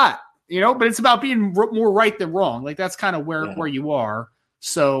wrong a lot, but it's about being more right than wrong. Like, that's kind of where you are.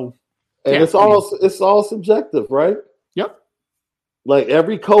 So, and it's all subjective, right? Yep. Like,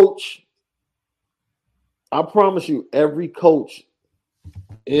 every coach, I promise you, every coach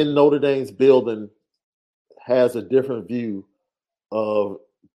in Notre Dame's building has a different view of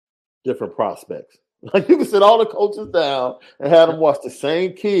different prospects. Like, you can sit all the coaches down and have them watch the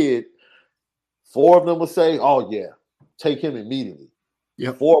same kid. 4 of them would say, "Oh yeah, take him immediately."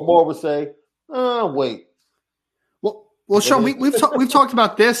 Yep. 4 more would say, "Wait." Well, Sean, we've talked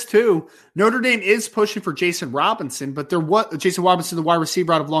about this too. Notre Dame is pushing for Jason Robinson, but Jason Robinson, the wide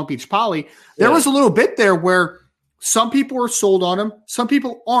receiver out of Long Beach Poly. There was a little bit there where some people are sold on him, some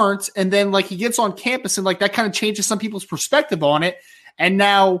people aren't, and then like he gets on campus and like that kind of changes some people's perspective on it, and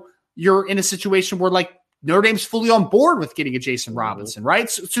now you're in a situation where like Notre Dame's fully on board with getting a Jason Robinson, right?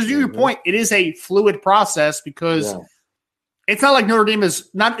 So to your point, it is a fluid process because it's not like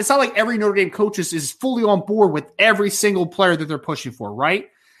it's not like every Notre Dame coach is fully on board with every single player that they're pushing for, right?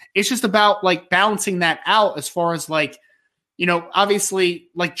 It's just about like balancing that out as far as like, obviously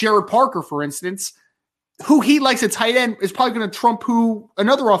like Jared Parker, for instance, who he likes at tight end is probably going to trump who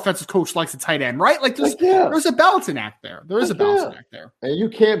another offensive coach likes at tight end, right? Like there's a balancing act there. There is a balancing act there. And you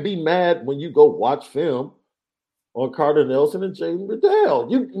can't be mad when you go watch film on Carter Nelson and Jaden Riddell.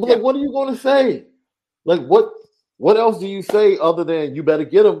 Like, what are you going to say? Like, what else do you say other than you better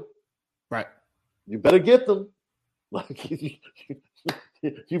get them? Right. You better get them. Like,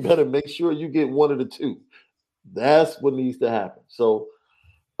 you better make sure you get one of the two. That's what needs to happen. So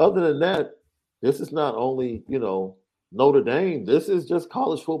other than that, this is not only, Notre Dame. This is just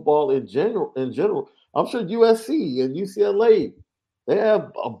college football in general. I'm sure USC and UCLA, they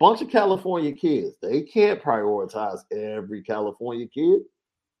have a bunch of California kids. They can't prioritize every California kid.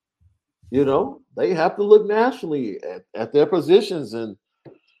 They have to look nationally at their positions and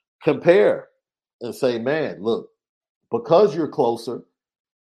compare and say, man, look, because you're closer,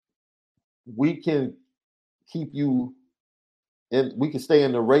 we can keep you and we can stay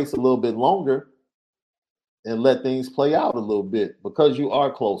in the race a little bit longer and let things play out a little bit because you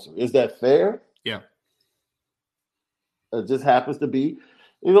are closer. Is that fair? Yeah. It just happens to be,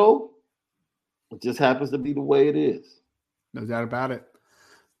 it just happens to be the way it is. No doubt about it.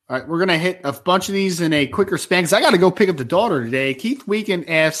 All right, we're going to hit a bunch of these in a quicker span because I got to go pick up the daughter today. Keith Weekend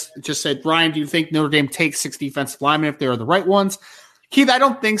said, Ryan, do you think Notre Dame takes 6 defensive linemen if they are the right ones? Keith, I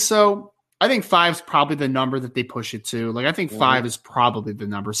don't think so. I think 5 is probably the number that they push it to. Like, I think 5 is probably the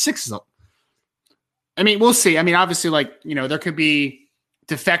number. 6 is we'll see. Obviously, there could be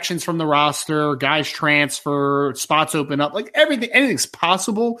defections from the roster, guys transfer, spots open up, like anything's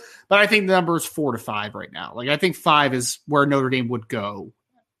possible. But I think the number is 4 to 5 right now. Like, I think 5 is where Notre Dame would go,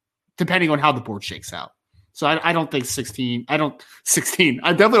 depending on how the board shakes out. So I don't think 16. I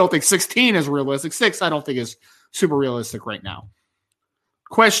definitely don't think 16 is realistic. 6, I don't think is super realistic right now.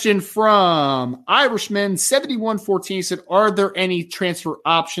 Question from Irishman 7114 said, are there any transfer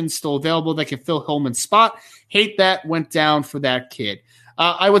options still available that can fill Hillman's spot? Hate that went down for that kid.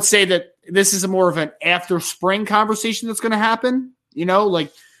 I would say that this is more of an after spring conversation that's going to happen. You know,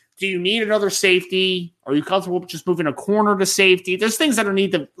 like, do you need another safety? Are you comfortable with just moving a corner to safety? There's things that are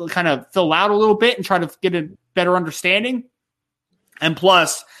need to kind of fill out a little bit and try to get a better understanding. And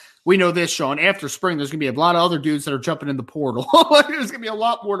plus, we know this, Sean, after spring, there's going to be a lot of other dudes that are jumping in the portal. There's going to be a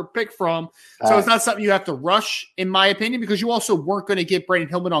lot more to pick from. So it's not something you have to rush, in my opinion, because you also weren't going to get Brandon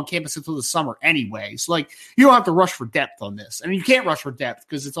Hillman on campus until the summer anyway. So, like, you don't have to rush for depth on this. I mean, you can't rush for depth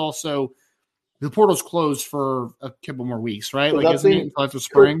because it's also the portal's closed for a couple more weeks, right? Like, isn't it until after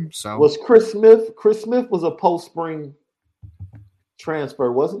spring? So was Chris Smith? Chris Smith was a post-spring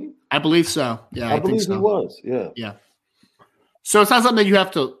transfer, wasn't he? I believe so. Yeah, I believe he was. Yeah. Yeah. So it's not something that you have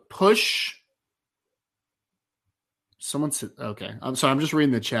to push. Someone said, okay. I'm sorry. I'm just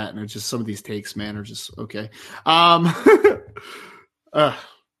reading the chat, and it's just some of these takes, man, are just okay. God,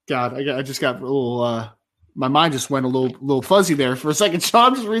 I just got a little. My mind just went a little fuzzy there for a second. Sean,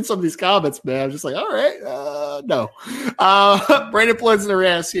 I'm just reading some of these comments, man. I'm just like, all right, no. Brandon Plensner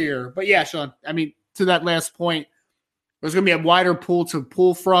asks here, but yeah, Sean. I mean, to that last point, there's going to be a wider pool to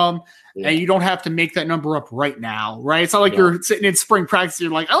pull from, and you don't have to make that number up right now, right? It's not like you're sitting in spring practice and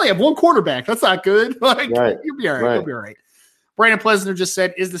you're like, I only have one quarterback. That's not good. Like, you'll be all right. You'll be all right. Brandon Plesner just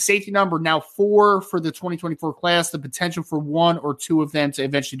said, is the safety number now 4 for the 2024 class, the potential for 1 or 2 of them to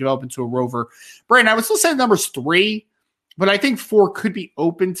eventually develop into a rover? Brandon, I would still say the number's 3, but I think 4 could be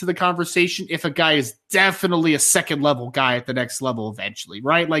open to the conversation if a guy is definitely a second-level guy at the next level eventually,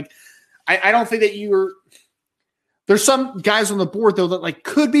 right? Like, I don't think that you're – there's some guys on the board, though, that like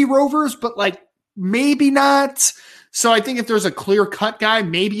could be rovers, but like maybe not. So I think if there's a clear-cut guy,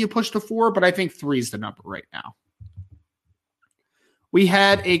 maybe you push to 4, but I think 3 is the number right now. We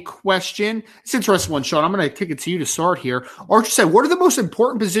had a question. It's an interesting one, Sean. I'm going to kick it to you to start here. Archer said, what are the most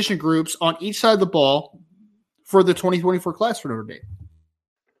important position groups on each side of the ball for the 2024 class for Notre Dame?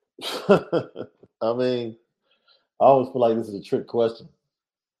 I mean, I always feel like this is a trick question.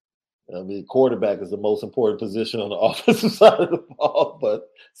 I mean, quarterback is the most important position on the offensive side of the ball. But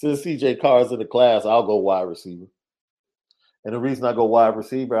since C.J. Carr is in the class, I'll go wide receiver. And the reason I go wide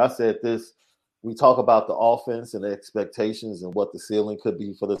receiver, I said this, we talk about the offense and the expectations and what the ceiling could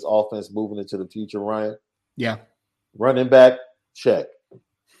be for this offense moving into the future, Ryan. Yeah. Running back, check.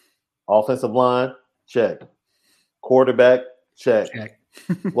 Offensive line, check. Quarterback, check.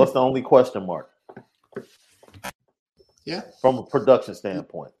 What's the only question mark? Yeah. From a production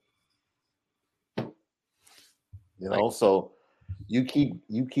standpoint. You know, so you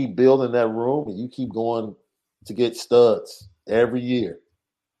keep building that room and you keep going to get studs every year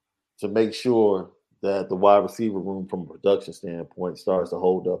to make sure that the wide receiver room from a production standpoint starts to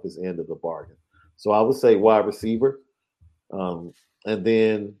hold up its end of the bargain. So I would say wide receiver. And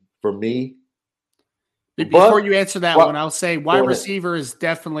then for me, before you answer that one, I'll say wide receiver is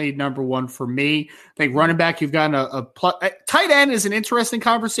definitely number 1 for me. I think running back, you've gotten a tight end is an interesting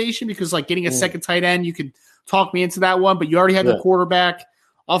conversation because like getting a second tight end, you could talk me into that one, but you already had the quarterback.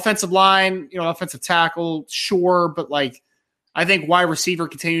 Offensive line, offensive tackle, sure, but like I think wide receiver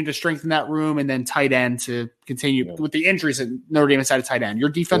continuing to strengthen that room, and then tight end to continue with the injuries that Notre Dame inside of tight end. Your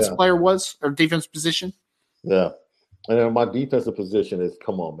defensive player was, or defensive position? Yeah. And then my defensive position is,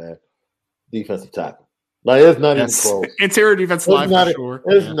 come on, man, defensive tackle. Like, it's not even close. Interior defensive line for sure.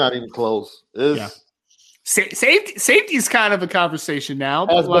 It's not even close. Safety is kind of a conversation now.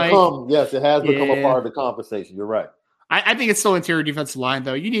 It has become a part of the conversation. You're right. I think it's still interior defensive line,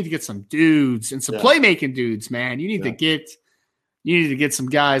 though. You need to get some dudes and some playmaking dudes, man. You need to get some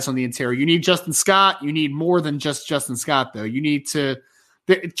guys on the interior. You need Justin Scott. You need more than just Justin Scott, though. You need to –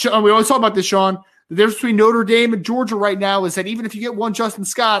 we always talk about this, Sean. The difference between Notre Dame and Georgia right now is that even if you get one Justin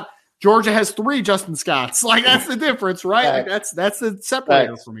Scott, Georgia has 3 Justin Scotts. Like, that's the difference, right? Like, that's the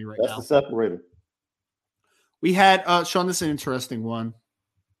separator for me right now. That's the separator. We had Sean, this is an interesting one.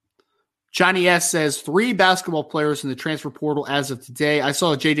 Johnny S. says 3 basketball players in the transfer portal as of today. I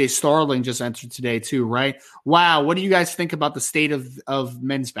saw J.J. Starling just entered today too, right? Wow. What do you guys think about the state of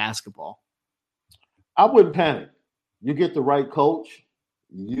men's basketball? I wouldn't panic. You get the right coach,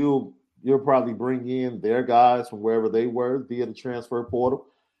 you'll probably bring in their guys from wherever they were via the transfer portal.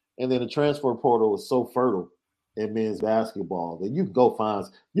 And then the transfer portal is so fertile in men's basketball that you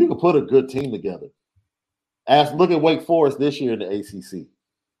can put a good team together. Look at Wake Forest this year in the ACC.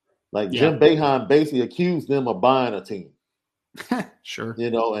 Like Jim Boeheim basically accused them of buying a team. Sure.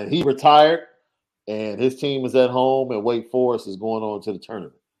 And he retired and his team is at home and Wake Forest is going on to the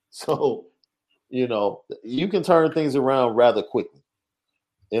tournament. So, you can turn things around rather quickly.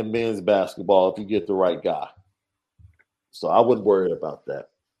 in men's basketball if you get the right guy. So I wouldn't worry about that.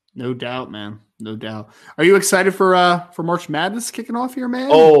 No doubt, man. No doubt. Are you excited for March Madness kicking off here, man?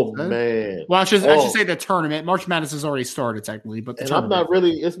 Oh, man. Well, I should say the tournament. March Madness has already started technically, but I'm not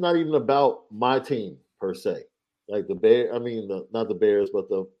really. It's not even about my team per se. Like the Bears. I mean, not the Bears, but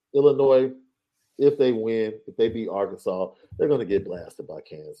the Illinois. If they win, if they beat Arkansas, they're going to get blasted by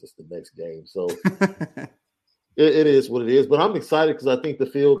Kansas the next game. So it is what it is. But I'm excited because I think the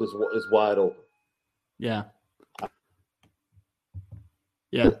field is wide open. Yeah.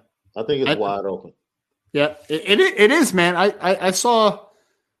 Yeah. I think it's wide open. Yeah, it is, man. I saw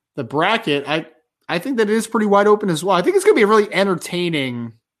the bracket. I think that it is pretty wide open as well. I think it's going to be a really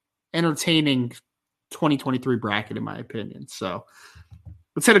entertaining 2023 bracket, in my opinion. So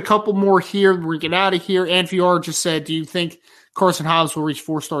let's hit a couple more here. We're get out of here. Anfior just said, do you think Carson Hobbs will reach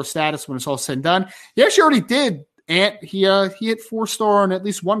 4-star status when it's all said and done? He actually already did. Ant, he hit 4-star on at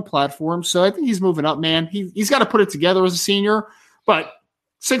least one platform. So I think he's moving up, man. He's got to put it together as a senior, but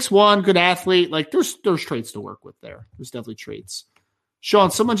 6'1", good athlete. Like there's traits to work with there. There's definitely traits. Sean,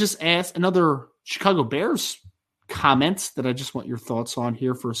 someone just asked another Chicago Bears comment that I just want your thoughts on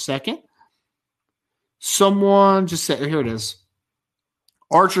here for a second. Someone just said, here it is.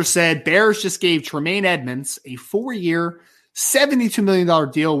 Archer said, Bears just gave Tremaine Edmonds a 4-year, $72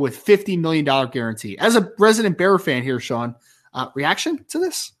 million deal with $50 million guarantee. As a resident Bear fan here, Sean, reaction to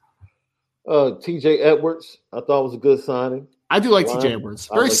this? TJ Edwards, I thought was a good signing. I do like TJ Edwards.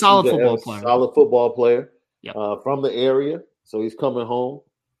 Very solid football player. Solid football player. Yep. From the area. So he's coming home.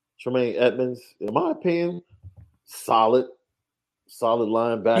 Tremaine Edmonds, in my opinion, solid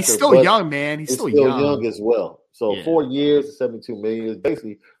linebacker. He's still young, man. He's still young as well. So 4 years, $72 million is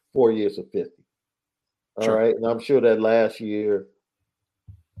basically 4 years of 50. All right. And I'm sure that last year,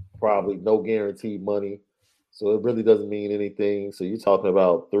 probably no guaranteed money. So it really doesn't mean anything. So you're talking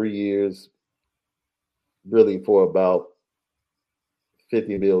about 3 years, really for about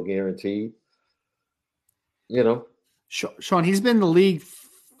 $50 million guaranteed. You know, Sean, he's been in the league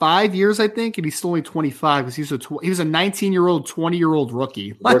 5 years, I think, and he's still only 25 because he was a 19-year-old, 20-year-old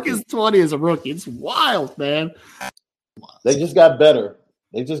rookie. Like his 20 as a rookie. It's wild, man. They just got better.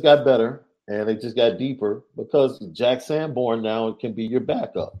 And they just got deeper because Jack Sanborn now can be your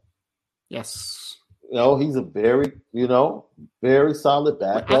backup. Yes. You know, he's a very solid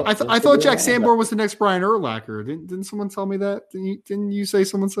backup. I thought Jack Sanborn was the next Brian Urlacher. Didn't someone tell me that? Didn't you say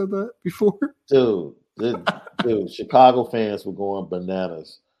someone said that before? Dude, Chicago fans were going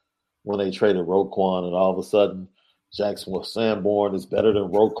bananas when they traded Roquan, and all of a sudden, Jack Sanborn is better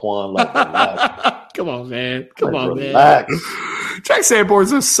than Roquan. Like, relax. Come on, man. Jack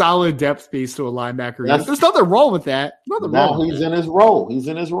Sanborn's a solid depth piece to a linebacker. There's nothing wrong with that. Now he's in his role. He's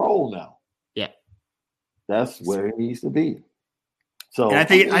in his role now. Yeah. That's where he needs to be. So and I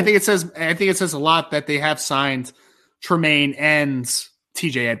think it says a lot that they have signed Tremaine and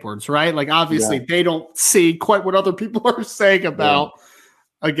TJ Edwards, right? Like obviously they don't see quite what other people are saying about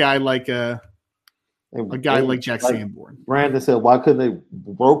a guy like like Jack Sanborn. Brandon said, why couldn't they?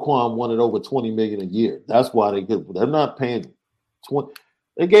 Roquan wanted over $20 million a year. That's why they're not paying 20.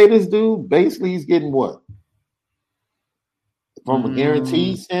 They gave this dude basically he's getting what? From a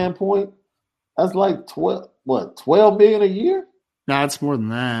guaranteed standpoint, that's like 12 million a year? No, it's more than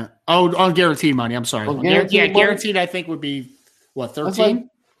that. Oh, on guaranteed money. I'm sorry. Guaranteed I think would be what, 13? Like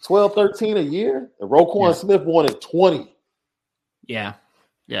 12, 13 a year? And Roquan Smith wanted 20. Yeah.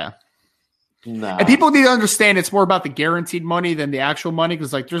 Nah. And people need to understand it's more about the guaranteed money than the actual money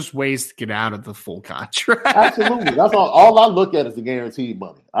because, like, there's ways to get out of the full contract. Absolutely. That's all I look at is the guaranteed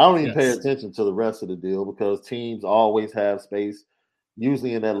money. I don't even pay attention to the rest of the deal because teams always have space,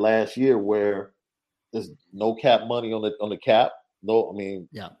 usually in that last year where there's no cap money on the cap. No, I mean,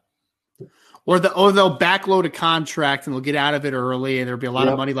 Or they'll backload a contract and they'll get out of it early, and there'll be a lot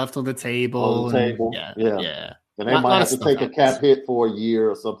of money left on the table. Yeah. And they might have to take a cap hit for a year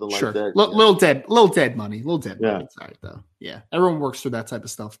or something like that. Little dead money. Sorry, though. Yeah, everyone works through that type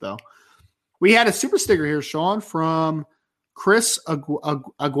of stuff, though. We had a super sticker here, Sean, from Chris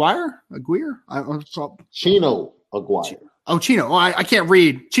Aguirre. Chino Aguirre. Oh, Chino. Oh, I can't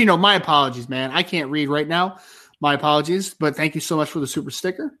read. Chino, my apologies, man. I can't read right now. My apologies, but thank you so much for the super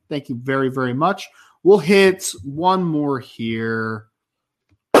sticker. Thank you very, very much. We'll hit one more here.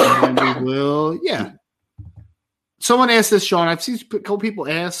 And we will, Someone asked this, Sean. I've seen a couple people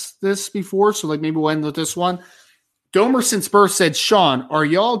ask this before, so maybe we'll end with this one. Domerson Spur said, Sean, are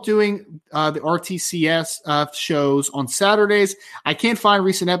y'all doing the RTCS shows on Saturdays? I can't find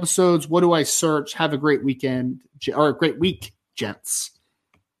recent episodes. What do I search? Have a great weekend or a great week, gents.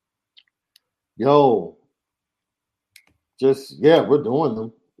 Yo. We're doing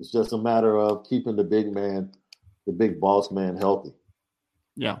them. It's just a matter of keeping the big boss man healthy.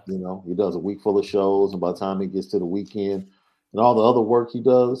 Yeah. You know, he does a week full of shows, and by the time he gets to the weekend and all the other work he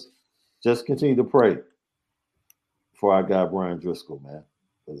does, just continue to pray for our guy Brian Driscoll, man.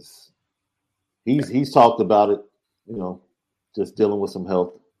 Because he's talked about it, you know, just dealing with some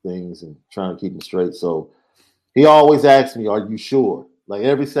health things and trying to keep him straight. So he always asks me, "Are you sure?" Like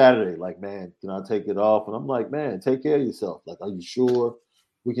every Saturday, like, "Man, can I take it off?" And I'm like, "Man, take care of yourself. Like, are you sure?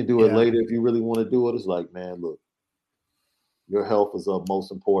 We can do it later if you really want to do it." It's like, man, look, your health is of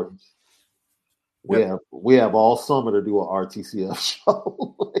most importance. We have all summer to do an RTCF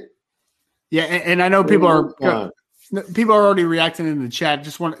show. Yeah, and I know people are already reacting in the chat.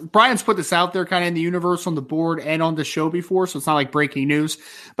 Brian's put this out there kind of in the universe on the board and on the show before, so it's not like breaking news.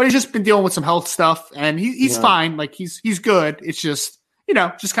 But he's just been dealing with some health stuff, and he's fine. Like he's good. It's just, you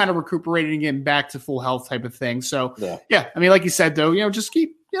know, just kind of recuperating and getting back to full health type of thing. So yeah, I mean, like you said though, you know, just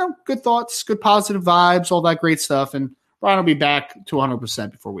keep, you know, good thoughts, good positive vibes, all that great stuff, and Brian will be back to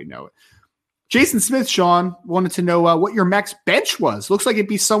 100% before we know it. Jason Smith, Sean, wanted to know what your max bench was. Looks like it'd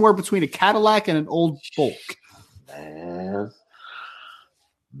be somewhere between a Cadillac and an old Bulk. Man,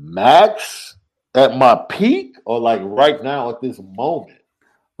 max at my peak or like right now at this moment?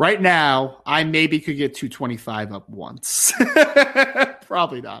 Right now, I maybe could get 225 up once.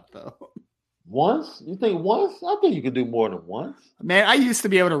 Probably not, though. Once? You think once? I think you could do more than once. Man, I used to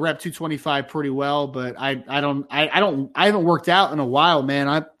be able to rep 225 pretty well, but I haven't worked out in a while, man.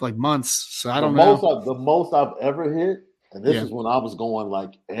 I like months, so I don't know. The most I've ever hit, and this is when I was going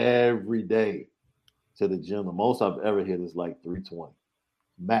like every day to the gym. The most I've ever hit is like 320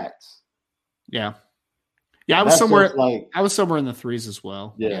 max. Yeah. Yeah, I was somewhere in the threes as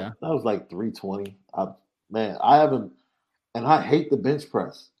well. Yeah. That was like 320. I haven't, and I hate the bench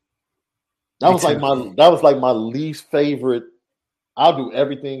press. That was like my least favorite. I'll do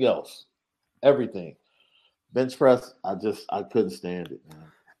everything else. Everything. Bench press, I couldn't stand it, man.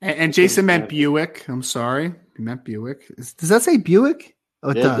 And Jason meant Buick. I'm sorry. He meant Buick. Does that say Buick? Oh,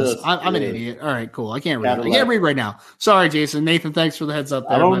 it does. I'm an idiot. All right, cool. I can't read. I can't read right now. Sorry, Jason. Nathan, thanks for the heads up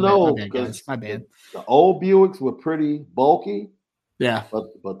there. I don't know. My bad, guys. My bad. The old Buicks were pretty bulky. Yeah.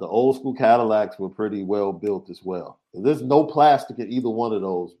 But the old school Cadillacs were pretty well built as well. There's no plastic in either one of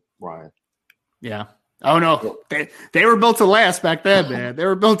those, Brian. Yeah. Oh, no. They were built to last back then, man. They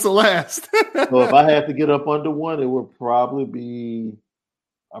were built to last. So if I had to get up under one, it would probably be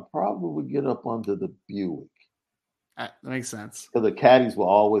 – I probably would get up under the Buick. That makes sense. Because the Caddies were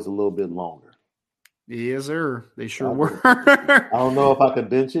always a little bit longer. Yes, sir. They sure were. I don't know if I could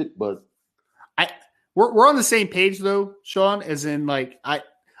bench it, but – We're on the same page, though, Sean, as in, like, I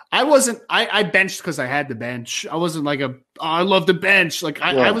benched because I had to bench. I wasn't like I love to bench. Like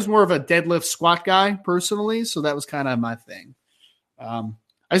I was more of a deadlift squat guy personally. So that was kind of my thing. I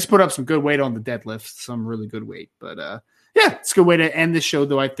just put up some good weight on the deadlift, some really good weight, but yeah, it's a good way to end the show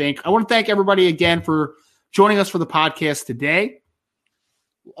though. I think I want to thank everybody again for joining us for the podcast today.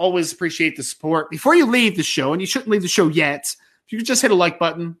 Always appreciate the support. Before you leave the show, and you shouldn't leave the show yet, if you could just hit a like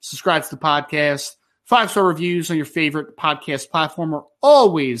button, subscribe to the podcast. 5-star reviews on your favorite podcast platform are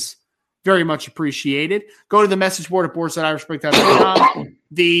always very much appreciated. Go to the message board at boards.irishbreakdown.com.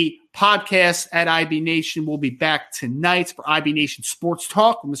 The podcast at IB Nation will be back tonight for IB Nation Sports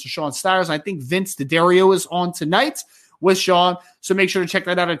Talk with Mr. Sean Stiers. I think Vince D'Addario is on tonight with Sean, so make sure to check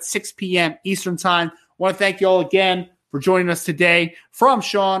that out at 6 p.m. Eastern Time. I want to thank you all again for joining us today. From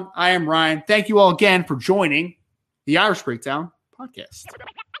Sean, I am Ryan. Thank you all again for joining the Irish Breakdown podcast.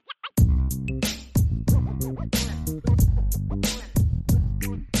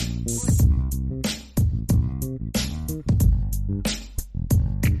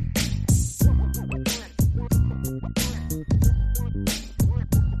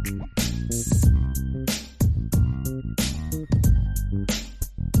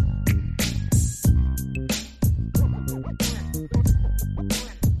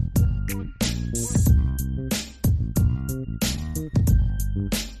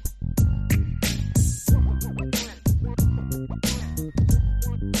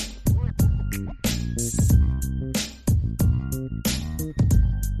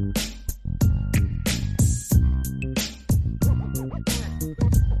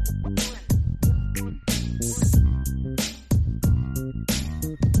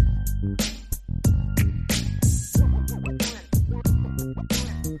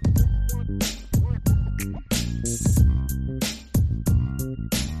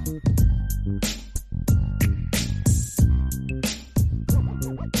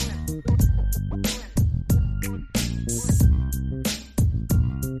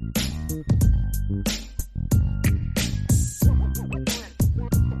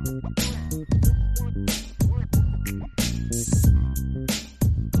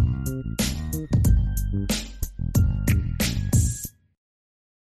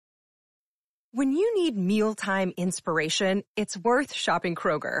 When you need mealtime inspiration, it's worth shopping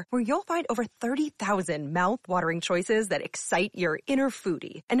Kroger, where you'll find over 30,000 mouth-watering choices that excite your inner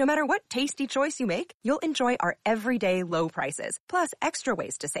foodie. And no matter what tasty choice you make, you'll enjoy our everyday low prices, plus extra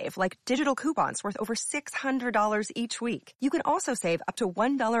ways to save, like digital coupons worth over $600 each week. You can also save up to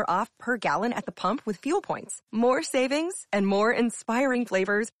 $1 off per gallon at the pump with fuel points. More savings and more inspiring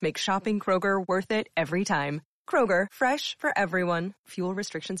flavors make shopping Kroger worth it every time. Kroger, fresh for everyone. Fuel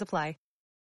restrictions apply.